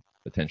emergent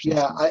attention.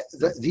 Yeah,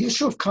 the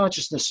issue of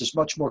consciousness is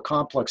much more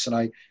complex, and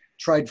I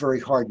tried very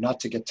hard not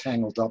to get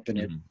tangled up in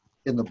it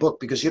in the book,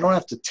 because you don't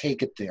have to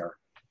take it there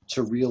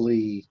to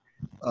really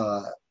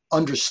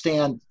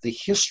understand the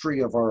history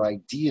of our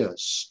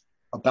ideas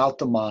about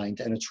the mind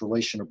and its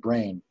relation to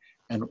brain,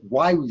 and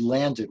why we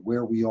landed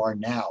where we are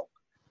now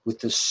with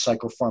this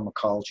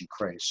psychopharmacology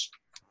craze.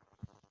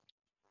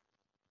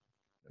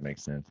 That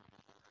makes sense.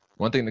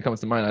 One thing that comes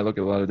to mind, I look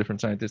at a lot of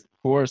different scientists.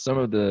 Who are some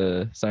of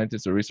the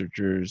scientists or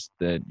researchers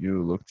that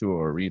you look to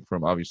or read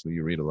from? Obviously,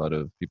 you read a lot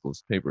of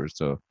people's papers,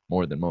 so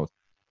more than most.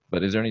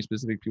 But is there any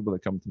specific people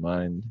that come to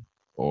mind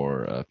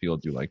or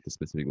fields you like to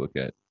specifically look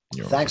at?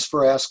 Thanks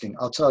for asking.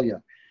 I'll tell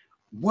you.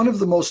 One of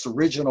the most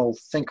original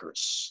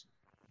thinkers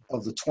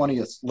of the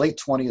late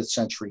 20th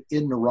century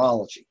in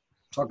neurology,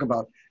 talking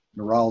about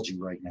neurology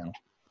right now,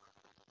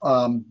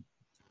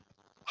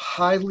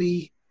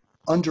 highly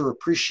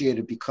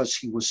underappreciated because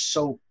he was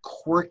so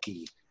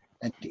quirky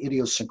and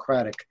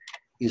idiosyncratic,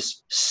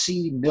 is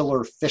C.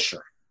 Miller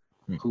Fisher,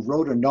 who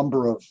wrote a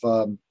number of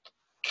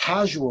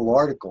casual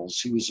articles.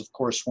 He was, of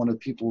course, one of the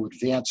people who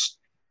advanced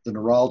the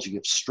neurology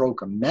of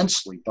stroke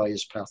immensely by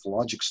his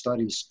pathologic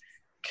studies,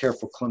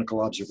 careful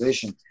clinical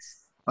observation.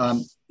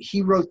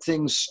 He wrote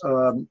things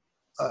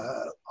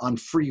on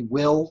free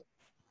will,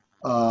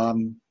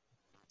 and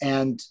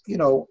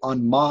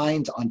on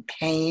mind, on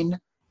pain,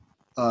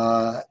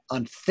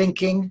 on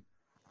thinking,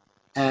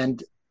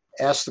 and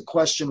asked the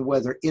question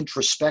whether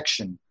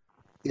introspection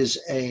is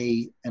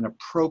an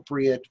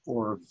appropriate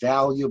or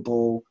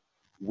valuable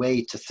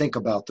way to think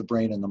about the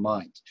brain and the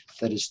mind.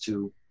 That is,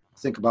 to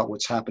think about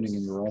what's happening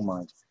in your own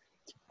mind.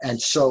 And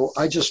so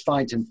I just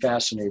find him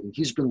fascinating.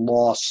 He's been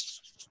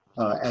lost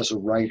as a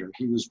writer.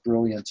 He was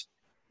brilliant,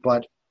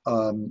 but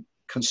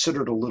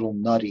considered a little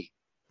nutty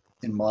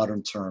in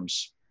modern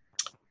terms.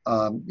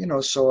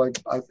 So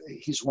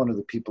he's one of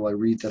the people I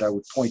read that I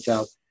would point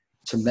out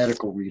to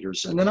medical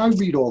readers. And then I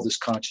read all this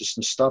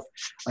consciousness stuff.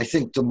 I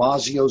think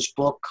Damasio's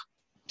book,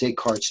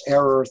 Descartes'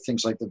 Error,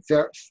 things like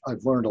that,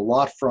 I've learned a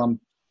lot from,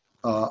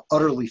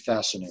 utterly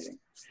fascinating.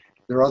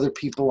 There are other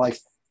people I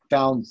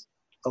found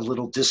a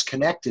little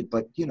disconnected,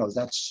 but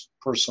that's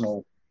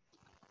personal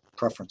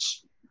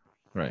preference.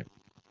 Right.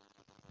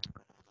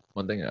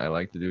 One thing I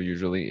like to do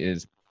usually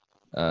is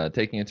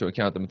taking into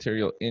account the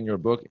material in your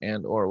book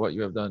and or what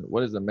you have done,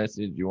 what is the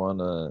message you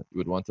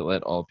would want to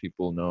let all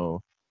people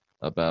know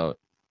about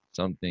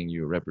something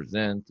you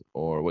represent,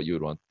 or what you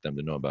would want them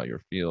to know about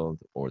your field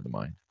or the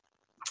mind?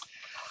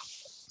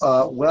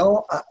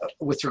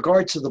 With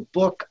regard to the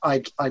book,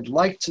 I'd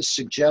like to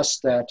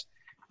suggest that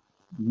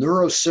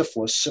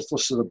neurosyphilis,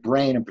 syphilis of the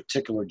brain in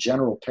particular,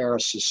 general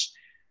paresis,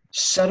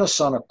 set us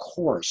on a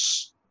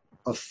course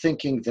of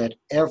thinking that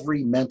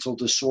every mental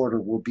disorder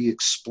will be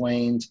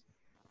explained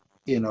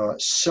in a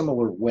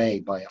similar way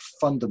by a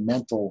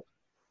fundamental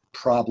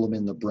problem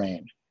in the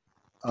brain.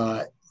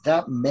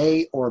 That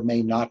may or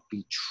may not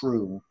be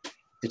true.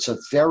 It's a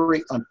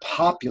very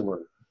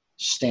unpopular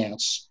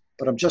stance,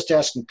 but I'm just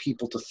asking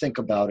people to think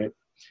about it,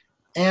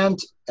 and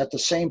at the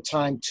same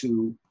time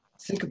to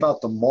think about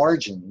the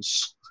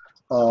margins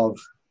of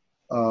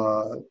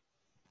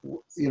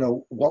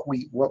what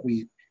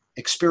we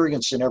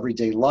experience in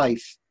everyday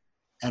life,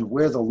 and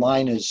where the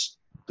line is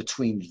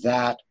between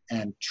that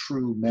and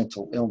true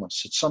mental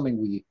illness. It's something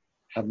we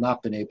have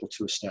not been able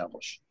to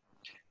establish.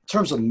 In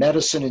terms of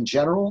medicine in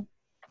general,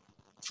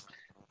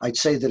 I'd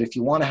say that if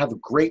you want to have a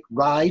great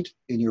ride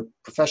in your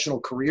professional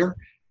career,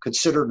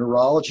 consider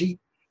neurology.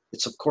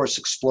 It's, of course,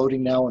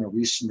 exploding now in a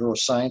recent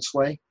neuroscience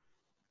way.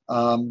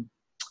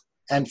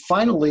 And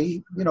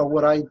finally,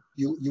 what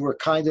you were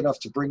kind enough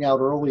to bring out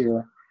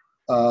earlier,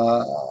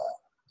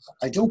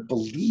 I don't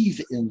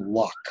believe in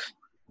luck,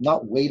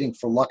 not waiting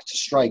for luck to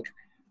strike,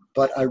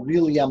 but I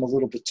really am a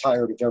little bit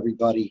tired of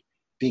everybody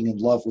being in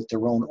love with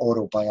their own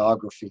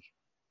autobiography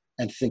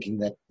and thinking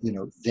that,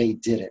 they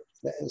did it.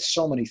 There's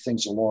so many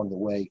things along the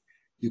way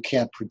you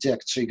can't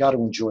predict, so you got to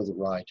enjoy the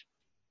ride.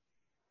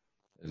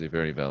 That's a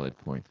very valid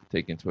point.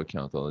 Take into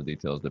account all the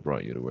details that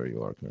brought you to where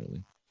you are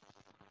currently.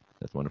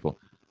 That's wonderful.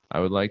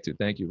 I would like to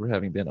thank you for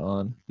having been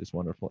on this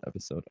wonderful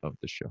episode of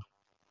the show.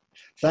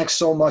 Thanks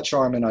so much,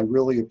 Armin. I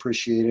really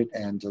appreciate it,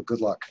 and good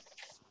luck.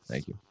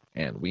 Thank you.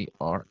 And we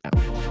are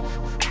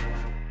out.